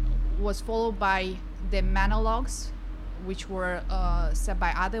followed by the monologues, which were said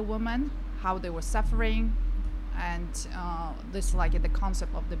by other women, how they were suffering, and this like the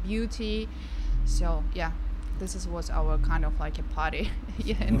concept of the beauty. So yeah, was our kind of like a party.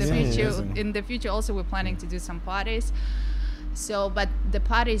 In the future also we're planning to do some parties. So but the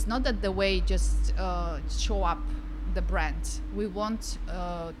party is not that the way just show up the brand. We want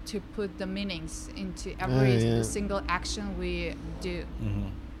to put the meanings into every single action we do.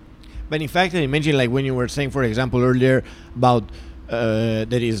 But in fact, I imagine like when you were saying, for example, earlier about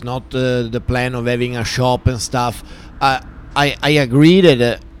that is not the plan of having a shop and stuff. I agree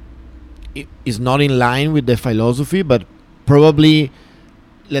that it is not in line with the philosophy, but probably,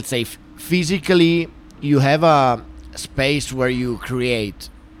 let's say, physically you have a space where you create,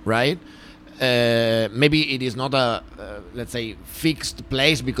 right? Maybe it is not a let's say fixed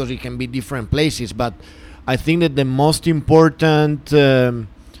place, because it can be different places, but I think that the most important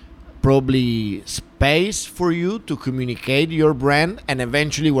probably space for you to communicate your brand, and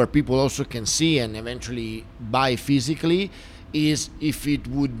eventually where people also can see and eventually buy physically, is if it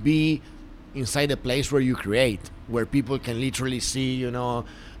would be inside a place where you create, where people can literally see,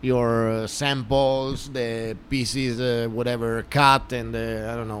 your samples, the pieces, whatever, cut, and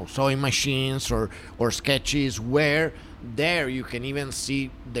I don't know, sewing machines or sketches, where there you can even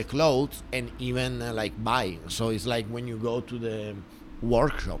see the clothes and even like buy. So it's like when you go to the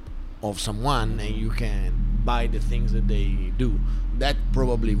workshop of someone and you can buy the things that they do. That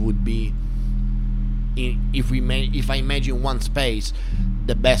probably would be, if I imagine one space,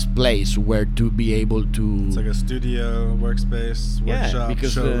 the best place where to be able to. It's like a studio, workspace, workshop,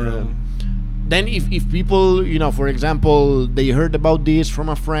 because showroom. Then if people, for example, they heard about this from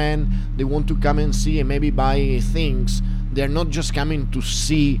a friend, they want to come and see and maybe buy things, they're not just coming to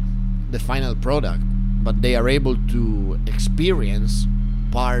see the final product, but they are able to experience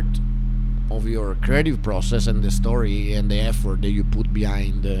part of your creative process and the story and the effort that you put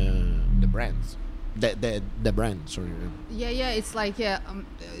behind the brands. The brand, sorry. Yeah, it's like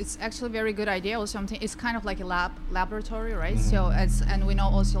it's actually a very good idea or something. It's kind of like a laboratory, right? So and we know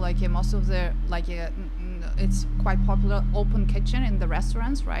also like most of the it's quite popular open kitchen in the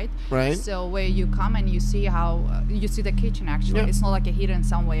restaurants, right? Right. So where you come and you see how you see the kitchen actually. Yeah. It's not like a hidden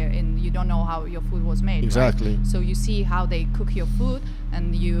somewhere and you don't know how your food was made. Exactly. Right? So you see how they cook your food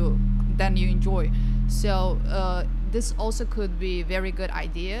and then you enjoy. So this also could be a very good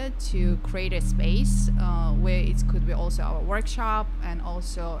idea to create a space where it could be also our workshop and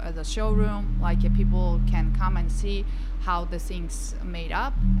also as a showroom, like people can come and see how the things made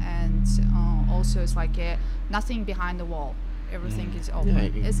up, and also it's like nothing behind the wall. Everything is open.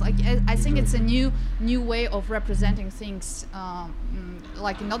 Yeah, it's like I think it's a new way of representing things,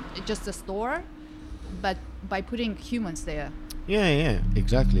 like not just a store, but by putting humans there. Yeah,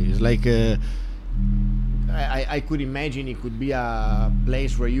 exactly. It's like I could imagine it could be a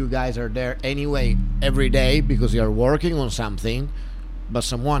place where you guys are there anyway every day because you are working on something, but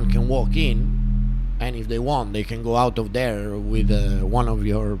someone can walk in, and if they want, they can go out of there with one of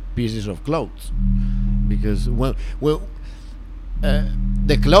your pieces of clothes, because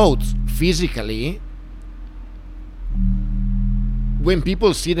the clothes physically, when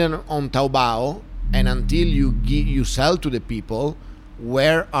people see them on Taobao and until you sell to the people,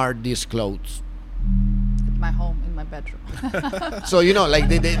 where are these clothes? At my home, in my bedroom. So like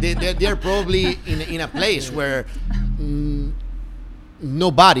they're probably in a place where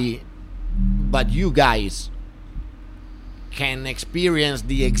nobody but you guys can experience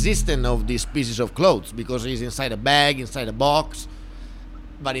the existence of these pieces of clothes because it's inside a bag, inside a box.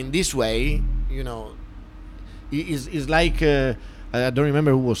 But in this way, it's like I don't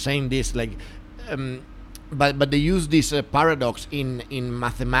remember who was saying this. Like, but they use this paradox in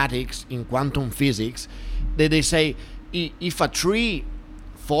mathematics, in quantum physics. They say if a tree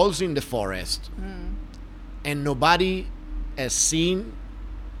falls in the forest and nobody has seen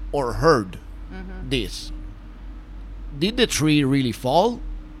or heard this, did the tree really fall?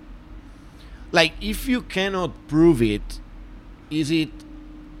 Like, if you cannot prove it, is it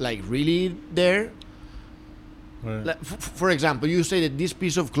like really there? Right. Like, for example, you say that this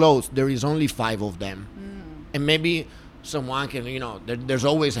piece of clothes, there is only 5 of them, and maybe someone can, there's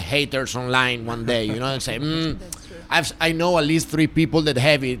always haters online one day, and say, I know at least 3 people that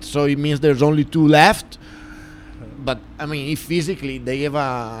have it, so it means there's only 2 left. But I mean, if physically they have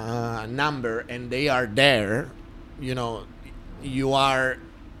a number and they are there, you are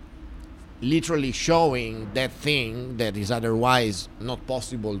literally showing that thing that is otherwise not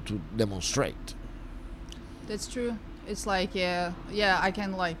possible to demonstrate. That's true. It's like I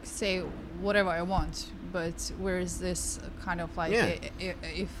can like say whatever I want, but where is this kind of like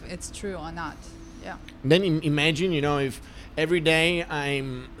if it's true or not? Yeah. Then imagine, if every day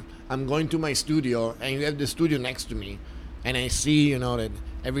I'm going to my studio and you have the studio next to me, and I see, that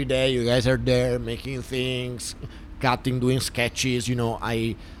every day you guys are there making things, cutting, doing sketches.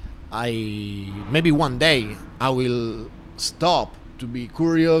 I maybe one day I will stop to be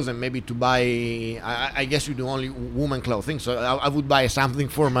curious and maybe to buy. I guess you do only woman clothing, so I would buy something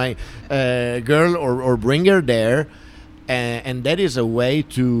for my girl or bring her there, and that is a way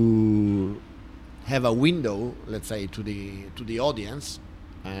to have a window, let's say, to the audience.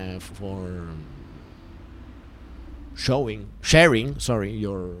 For sharing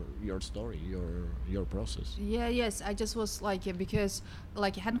your story, your process. Yes, I just was like, because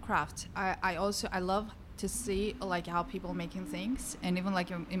like handcraft, I love to see like how people making things, and even like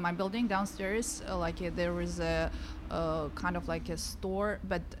in my building downstairs, there was a kind of like a store,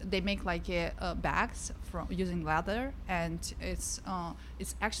 but they make like bags from using leather, and it's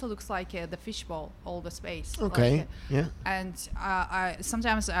actually looks like the fishbowl, all the space. Okay. Yeah. And I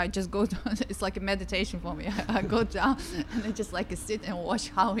sometimes I just go down, it's like a meditation for me. I go down and I just like sit and watch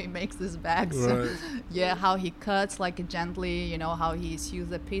how he makes these bags. Right. How he cuts like gently, how he sews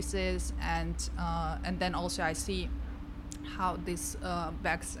the pieces, and then also I see how these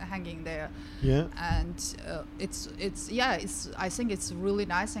bags hanging there. Yeah. And I think it's really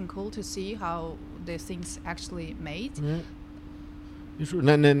nice and cool to see how the things actually made. Yeah.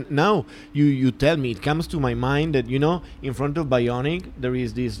 And now you tell me, it comes to my mind that in front of Bionic there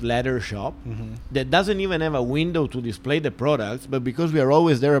is this leather shop that doesn't even have a window to display the products, but because we are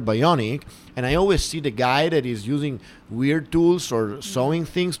always there at Bionic, and I always see the guy that is using weird tools or sewing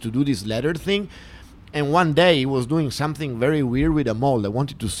things to do this leather thing. And one day he was doing something very weird with a mold. I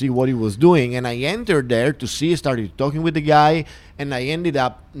wanted to see what he was doing, and I entered there to see, started talking with the guy, and I ended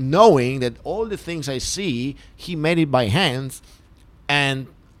up knowing that all the things I see, he made it by hands, and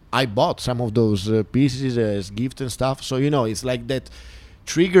I bought some of those pieces as gifts and stuff. So, it's like that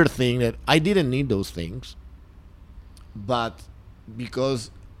trigger thing that I didn't need those things, but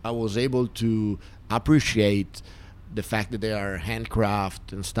because I was able to appreciate the fact that they are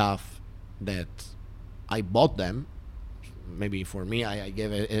handcraft and stuff, that I bought them. Maybe for me, I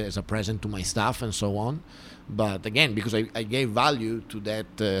gave it as a present to my staff and so on. But again, because I gave value to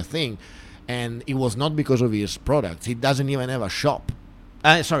that thing, and it was not because of his products. He doesn't even have a shop.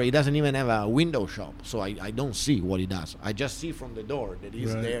 Sorry, it doesn't even have a window shop, so I don't see what he does. I just see from the door that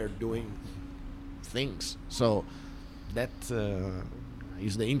he's there doing things. So that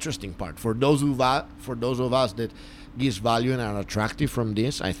is the interesting part. For those of us that gives value and are attractive from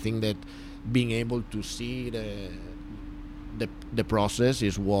this, I think that being able to see the process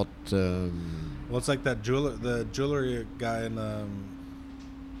is what. Well, it's like that the jewelry guy in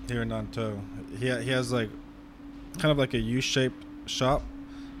here in Nantou. He has like kind of like a U-shaped shop.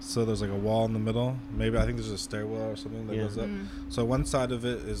 So there's like a wall in the middle. Maybe I think there's a stairwell or something that goes up. So one side of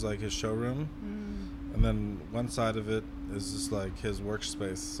it is like his showroom, and then one side of it is just like his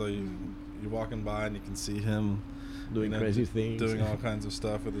workspace. So you're walking by and you can see him doing crazy things, doing all kinds of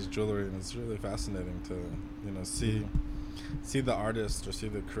stuff with his jewelry, and it's really fascinating to see the artist or see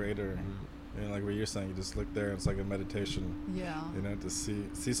the creator. Like what you're saying, you just look there and it's like a meditation. Yeah. To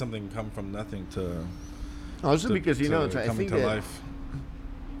see something come from nothing to. Also, because I think to life.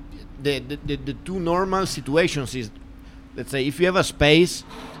 The two normal situations is, let's say, if you have a space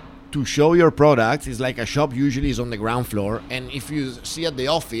to show your products, it's like a shop usually is on the ground floor, and if you see at the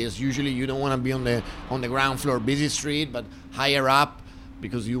office, usually you don't want to be on the ground floor, busy street, but higher up,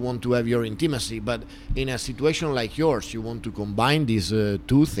 because you want to have your intimacy. But in a situation like yours, you want to combine these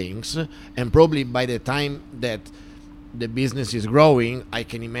two things, and probably by the time that the business is growing, I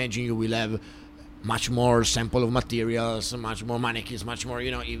can imagine you will have much more sample of materials, much more mannequins, much more,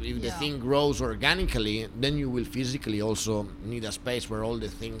 if the thing grows organically, then you will physically also need a space where all the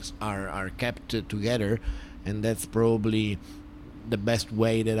things are kept together, and that's probably the best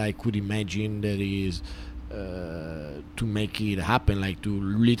way that I could imagine that is to make it happen, like to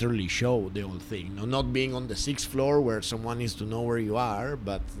literally show the whole thing. Not being on the 6th floor where someone needs to know where you are,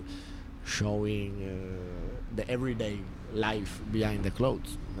 but showing the everyday life behind the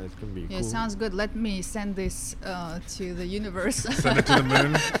clothes. That can be cool. Yeah, sounds good. Let me send this to the universe. Send it to the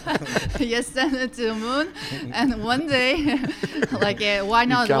moon. Yes, send it to the moon. And one day, why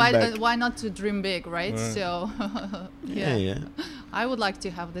not? Why not to dream big, right? So, yeah. I would like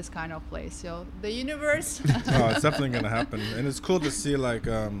to have this kind of place. So the universe. Oh, it's definitely gonna happen, and it's cool to see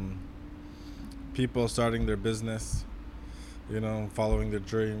people starting their business, following their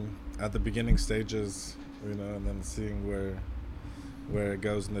dream at the beginning stages, and then seeing where it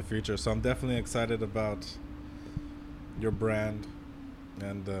goes in the future. So I'm definitely excited about your brand,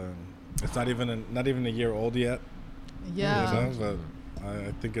 and it's not even a year old yet. Yeah. But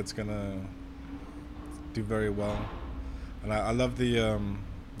I think it's gonna do very well, and I love the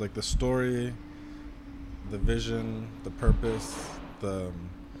the story, the vision, the purpose, the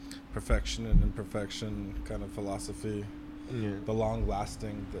perfection and imperfection kind of philosophy, the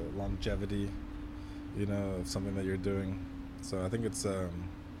long-lasting, the longevity, of something that you're doing. So I think it's and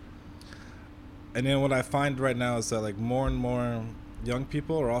then what I find right now is that more and more young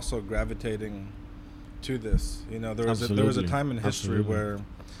people are also gravitating to this. There was a time in history where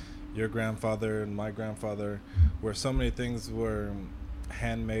your grandfather and my grandfather, where so many things were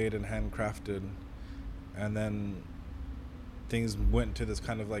handmade and handcrafted, and then things went to this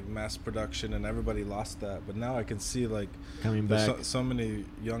kind of mass production, and everybody lost that. But now I can see coming back. So many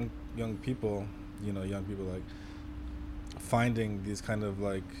young people, finding these kind of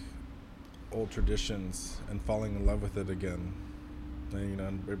old traditions and falling in love with it again,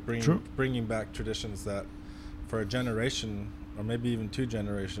 and bringing back traditions that for a generation or maybe even 2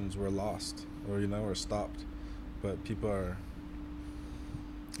 generations were lost or stopped, but people are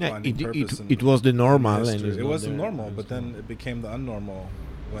finding purpose. It was the normal, and it wasn't normal, but then it became the unnormal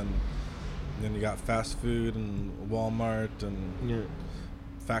when then you got fast food and Walmart and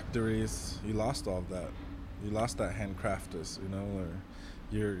factories. You lost all of that. You lost that handcrafters, or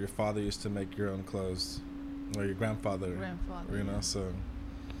your father used to make your own clothes, or your grandfather. So.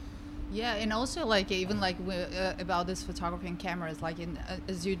 Yeah, and also even about this photography and cameras,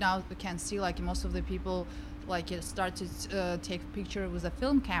 as you now can see, most of the people start to take picture with the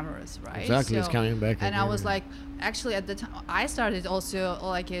film cameras, right? Exactly, it's coming back. And I was actually at the time I started also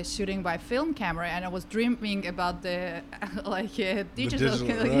shooting by film camera, and I was dreaming about the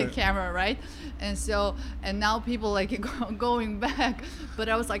digital camera, right? And now people going back, but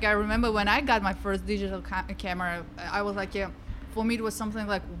I was I remember when I got my first digital camera, I was for me it was something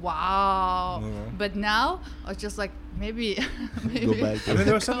wow, but now I was just maybe go back. I mean,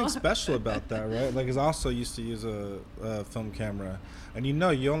 there was something special about that, right? Because I also used to use a film camera, and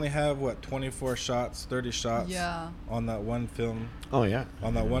you only have 24 shots, 30 shots on that one film. Oh yeah,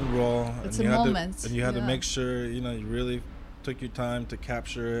 on that one roll. It's a moment, and you had to make sure you really took your time to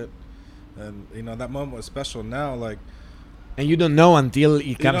capture it, and that moment was special. Now And you don't know until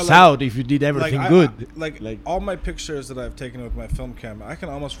it comes like, out if you did everything good. Like all my pictures that I've taken with my film camera, I can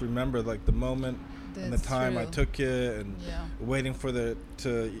almost remember like the moment and the time I took it, and waiting for the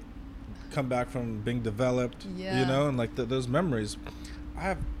to come back from being developed. You know, and like those memories. I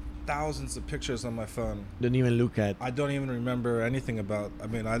have thousands of pictures on my phone. Don't even look at. I don't even remember anything about. I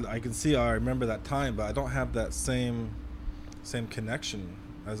mean, I can see I remember that time, but I don't have that same connection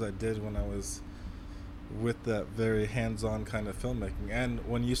as I did when I was with that very hands-on kind of filmmaking. And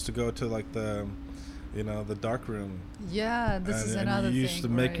when you used to go to like the dark room. Yeah, this is another thing. You used to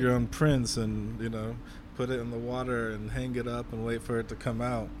make your own prints and, put it in the water and hang it up and wait for it to come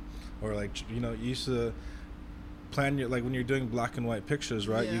out. Or like, you used to plan your, like when you're doing black and white pictures,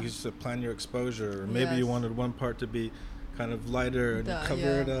 right? You used to plan your exposure. Or maybe you wanted one part to be kind of lighter and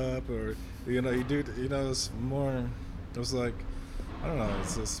cover it up, or, you do, it's more, it was like, I don't know,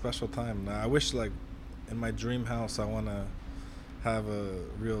 it's a special time. Now I wish, like, in my dream house, I want to have a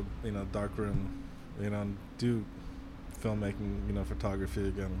real, dark room, and do filmmaking, photography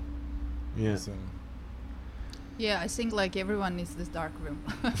again. Yeah. So. Yeah, I think like everyone needs this dark room.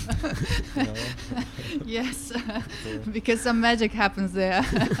 Yes, because some magic happens there.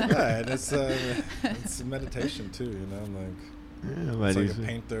 Yeah, and it's meditation too, like it's like a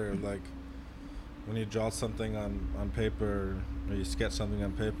painter, like when you draw something on paper or you sketch something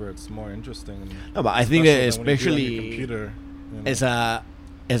on paper, it's more interesting. No, but I think especially computer, as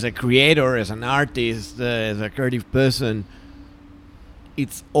a creator, as an artist, as a creative person,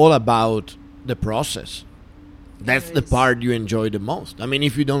 it's all about the process. That's the part you enjoy the most. I mean,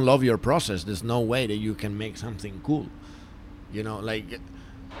 if you don't love your process, there's no way that you can make something cool. Like,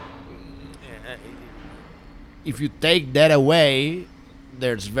 if you take that away,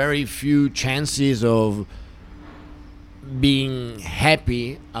 there's very few chances of being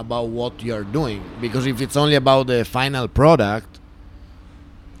happy about what you're doing. Because if it's only about the final product,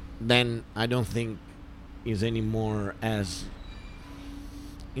 then I don't think it's anymore as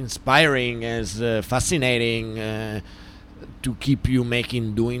inspiring, as fascinating to keep you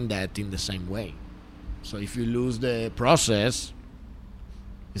doing that in the same way. So if you lose the process,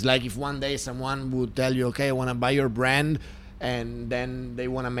 it's like if one day someone would tell you, okay, I want to buy your brand, and then they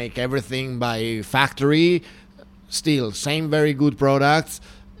want to make everything by factory, still same very good products,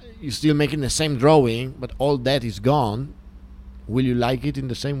 you're still making the same drawing, but all that is gone. Will you like it in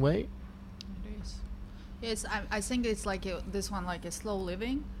the same way? Yes, I think it's like this one, like a slow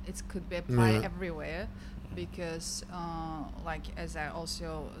living. It could be applied everywhere, because, like as I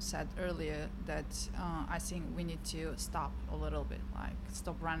also said earlier, that I think we need to stop a little bit, like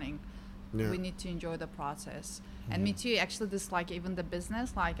stop running. We need to enjoy the process. And me too. Actually, this like even the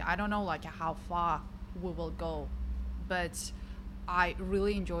business, like I don't know like how far we will go, but I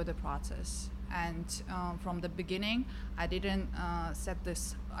really enjoy the process. And from the beginning, I didn't set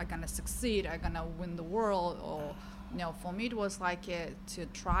this, I'm gonna succeed, I'm gonna win the world, or for me it was like to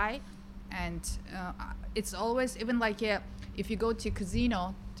try. And it's always, even like if you go to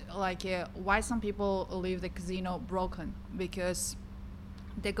casino, like why some people leave the casino broken, because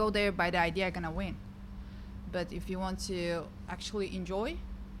they go there by the idea I'm gonna win. But if you want to actually enjoy,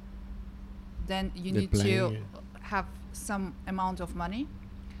 then you need to have some amount of money,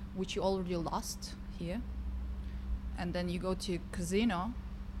 which you already lost here, and then you go to casino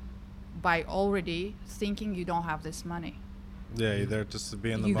by already thinking you don't have this money. Yeah, you're there just to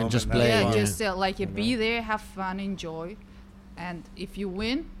be in the moment. Just play. Yeah, just like be there, have fun, enjoy, and if you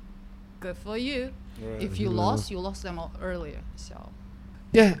win, good for you. Right. If you lost them earlier. So.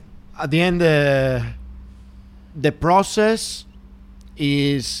 Yeah, at the end, the process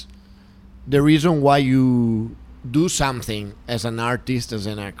is the reason why you do something as an artist, as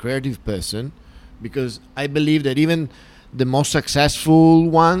a creative person, because I believe that even the most successful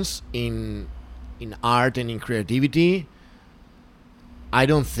ones in art and in creativity, I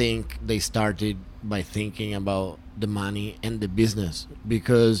don't think they started by thinking about the money and the business,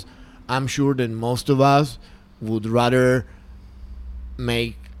 because I'm sure that most of us would rather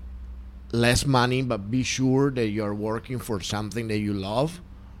make less money but be sure that you're working for something that you love,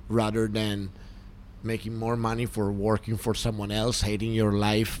 rather than making more money for working for someone else, hating your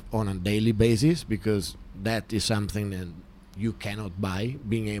life on a daily basis, because that is something that you cannot buy.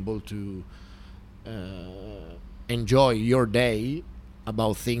 Being able to enjoy your day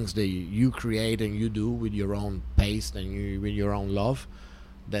about things that you create and you do with your own pace and with your own love,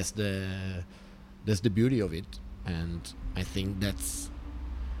 that's the beauty of it. And I think that's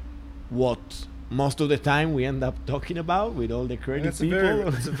what most of the time we end up talking about with all the creative people.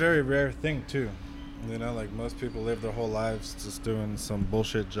 It's a very rare thing too. Like most people live their whole lives just doing some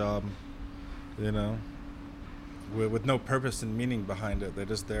bullshit job, with no purpose and meaning behind it. They're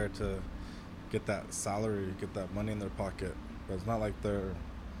just there to get that salary, get that money in their pocket. But it's not like they're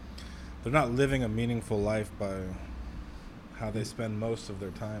not living a meaningful life by how they spend most of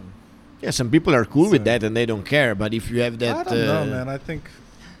their time. Yeah, some people are cool with that and they don't care. But if you have that, I don't know, man.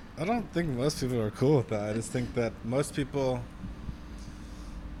 I don't think most people are cool with that. I just think that most people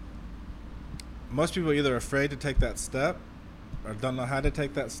are either afraid to take that step, or don't know how to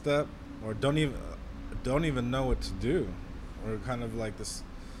take that step, or don't even know what to do, or kind of like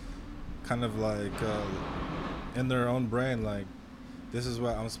in their own brain, like, this is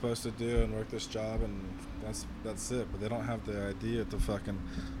what I'm supposed to do and work this job, and that's it. But they don't have the idea to fucking,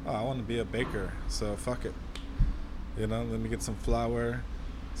 I want to be a baker, so fuck it. Let me get some flour,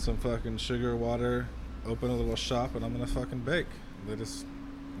 some fucking sugar, water, open a little shop, and I'm gonna fucking bake.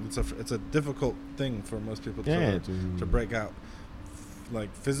 It's a difficult thing for most people to break out,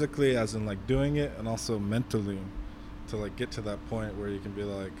 like physically, as in like doing it, and also mentally, to like get to that point where you can be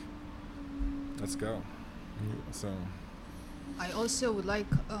like, let's go. So I also would like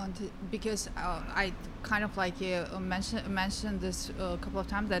because I kind of like mentioned this a couple of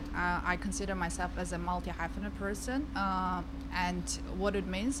times, that I consider myself as a multi-hyphenate person, and what it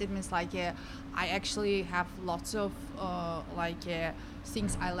means like I actually have lots of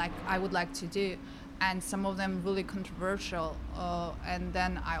things I would like to do, and some of them really controversial, and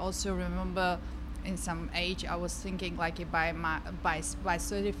then I also remember in some age I was thinking like by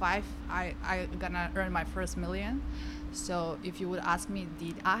 35 I gonna earn my first million. So if you would ask me,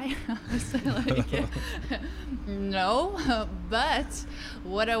 did I? I would say like no. But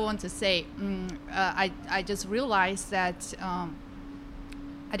what I want to say, I just realized that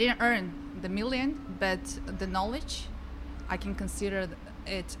I didn't earn the million, but the knowledge, I can consider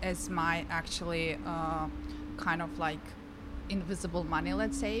it as my actually kind of like invisible money,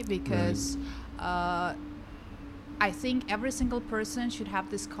 let's say, because I think every single person should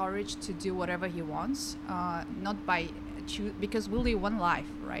have this courage to do whatever he wants, not by because we live one life,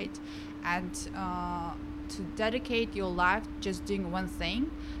 right? And to dedicate your life just doing one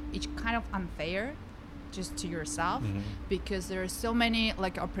thing, it's kind of unfair just to yourself, because there are so many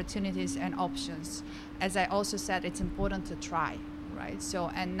like opportunities and options. As I also said, it's important to try, right?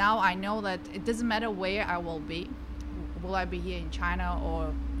 So, and now I know that it doesn't matter where I will be. Will I be here in China,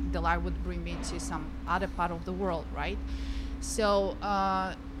 or the life would bring me to some other part of the world, right? So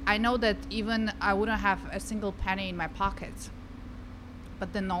I know that even I wouldn't have a single penny in my pocket,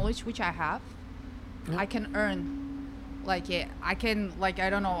 but the knowledge which I have, I can earn. I can, I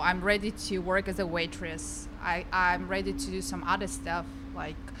don't know, I'm ready to work as a waitress. I'm ready to do some other stuff.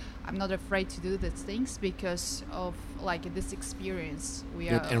 Like, I'm not afraid to do these things because of this experience.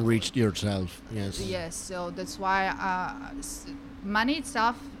 That enriched yourself. Yes. Yes. So that's why money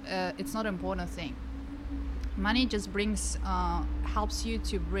itself, it's not an important thing. Money just helps you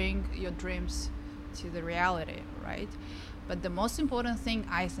to bring your dreams to the reality, right? But the most important thing,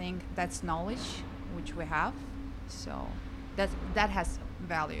 I think, that's knowledge, which we have. So that has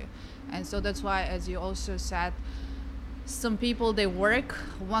value. And so that's why, as you also said, some people, they work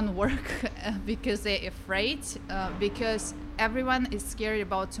because they're afraid, because everyone is scared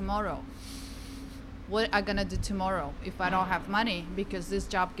about tomorrow. What am I gonna do tomorrow if I don't have money? Because this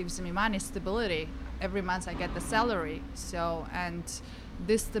job gives me money, stability. Every month I get the salary. So, and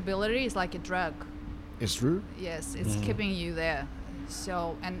this stability is like a drug. It's true. Yes, it's keeping you there.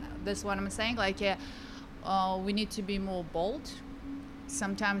 So, and that's what I'm saying. We need to be more bold.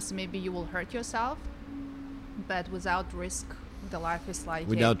 Sometimes maybe you will hurt yourself, but without risk, the life is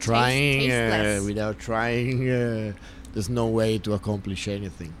without trying. There's no way to accomplish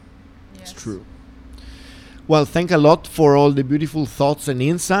anything. Yes. It's true. Well, thank a lot for all the beautiful thoughts and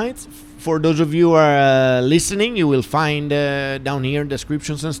insights. For those of you who are listening, you will find down here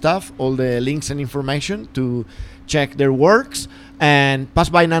descriptions and stuff, all the links and information to check their works. And pass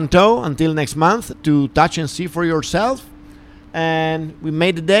by Nantou until next month to touch and see for yourself. And we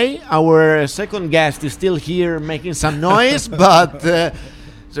made the day. Our second guest is still here making some noise. But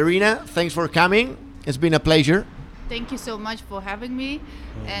Zarina, thanks for coming. It's been a pleasure. Thank you so much for having me.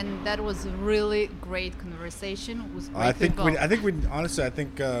 And that was a really great conversation. It was great. I think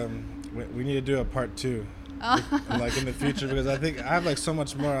we need to do a part 2, in the future, because I think I have so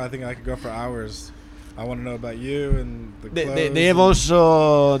much more. I think I could go for hours. I want to know about you and the clothes. They have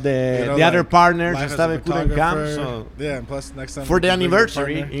also the other partners and stuff that couldn't come. So yeah, and plus next time for the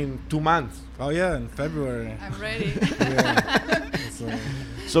anniversary in 2 months. Oh yeah, in February. I'm ready.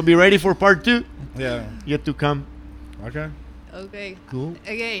 So be ready for part 2. Yeah. Yet to come. Okay. Cool.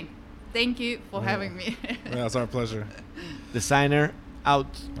 Again, thank you for having me. Yeah, it's our pleasure. Designer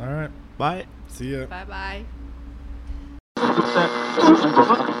out. All right. Bye. See ya. Bye bye.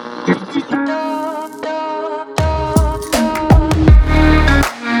 Set.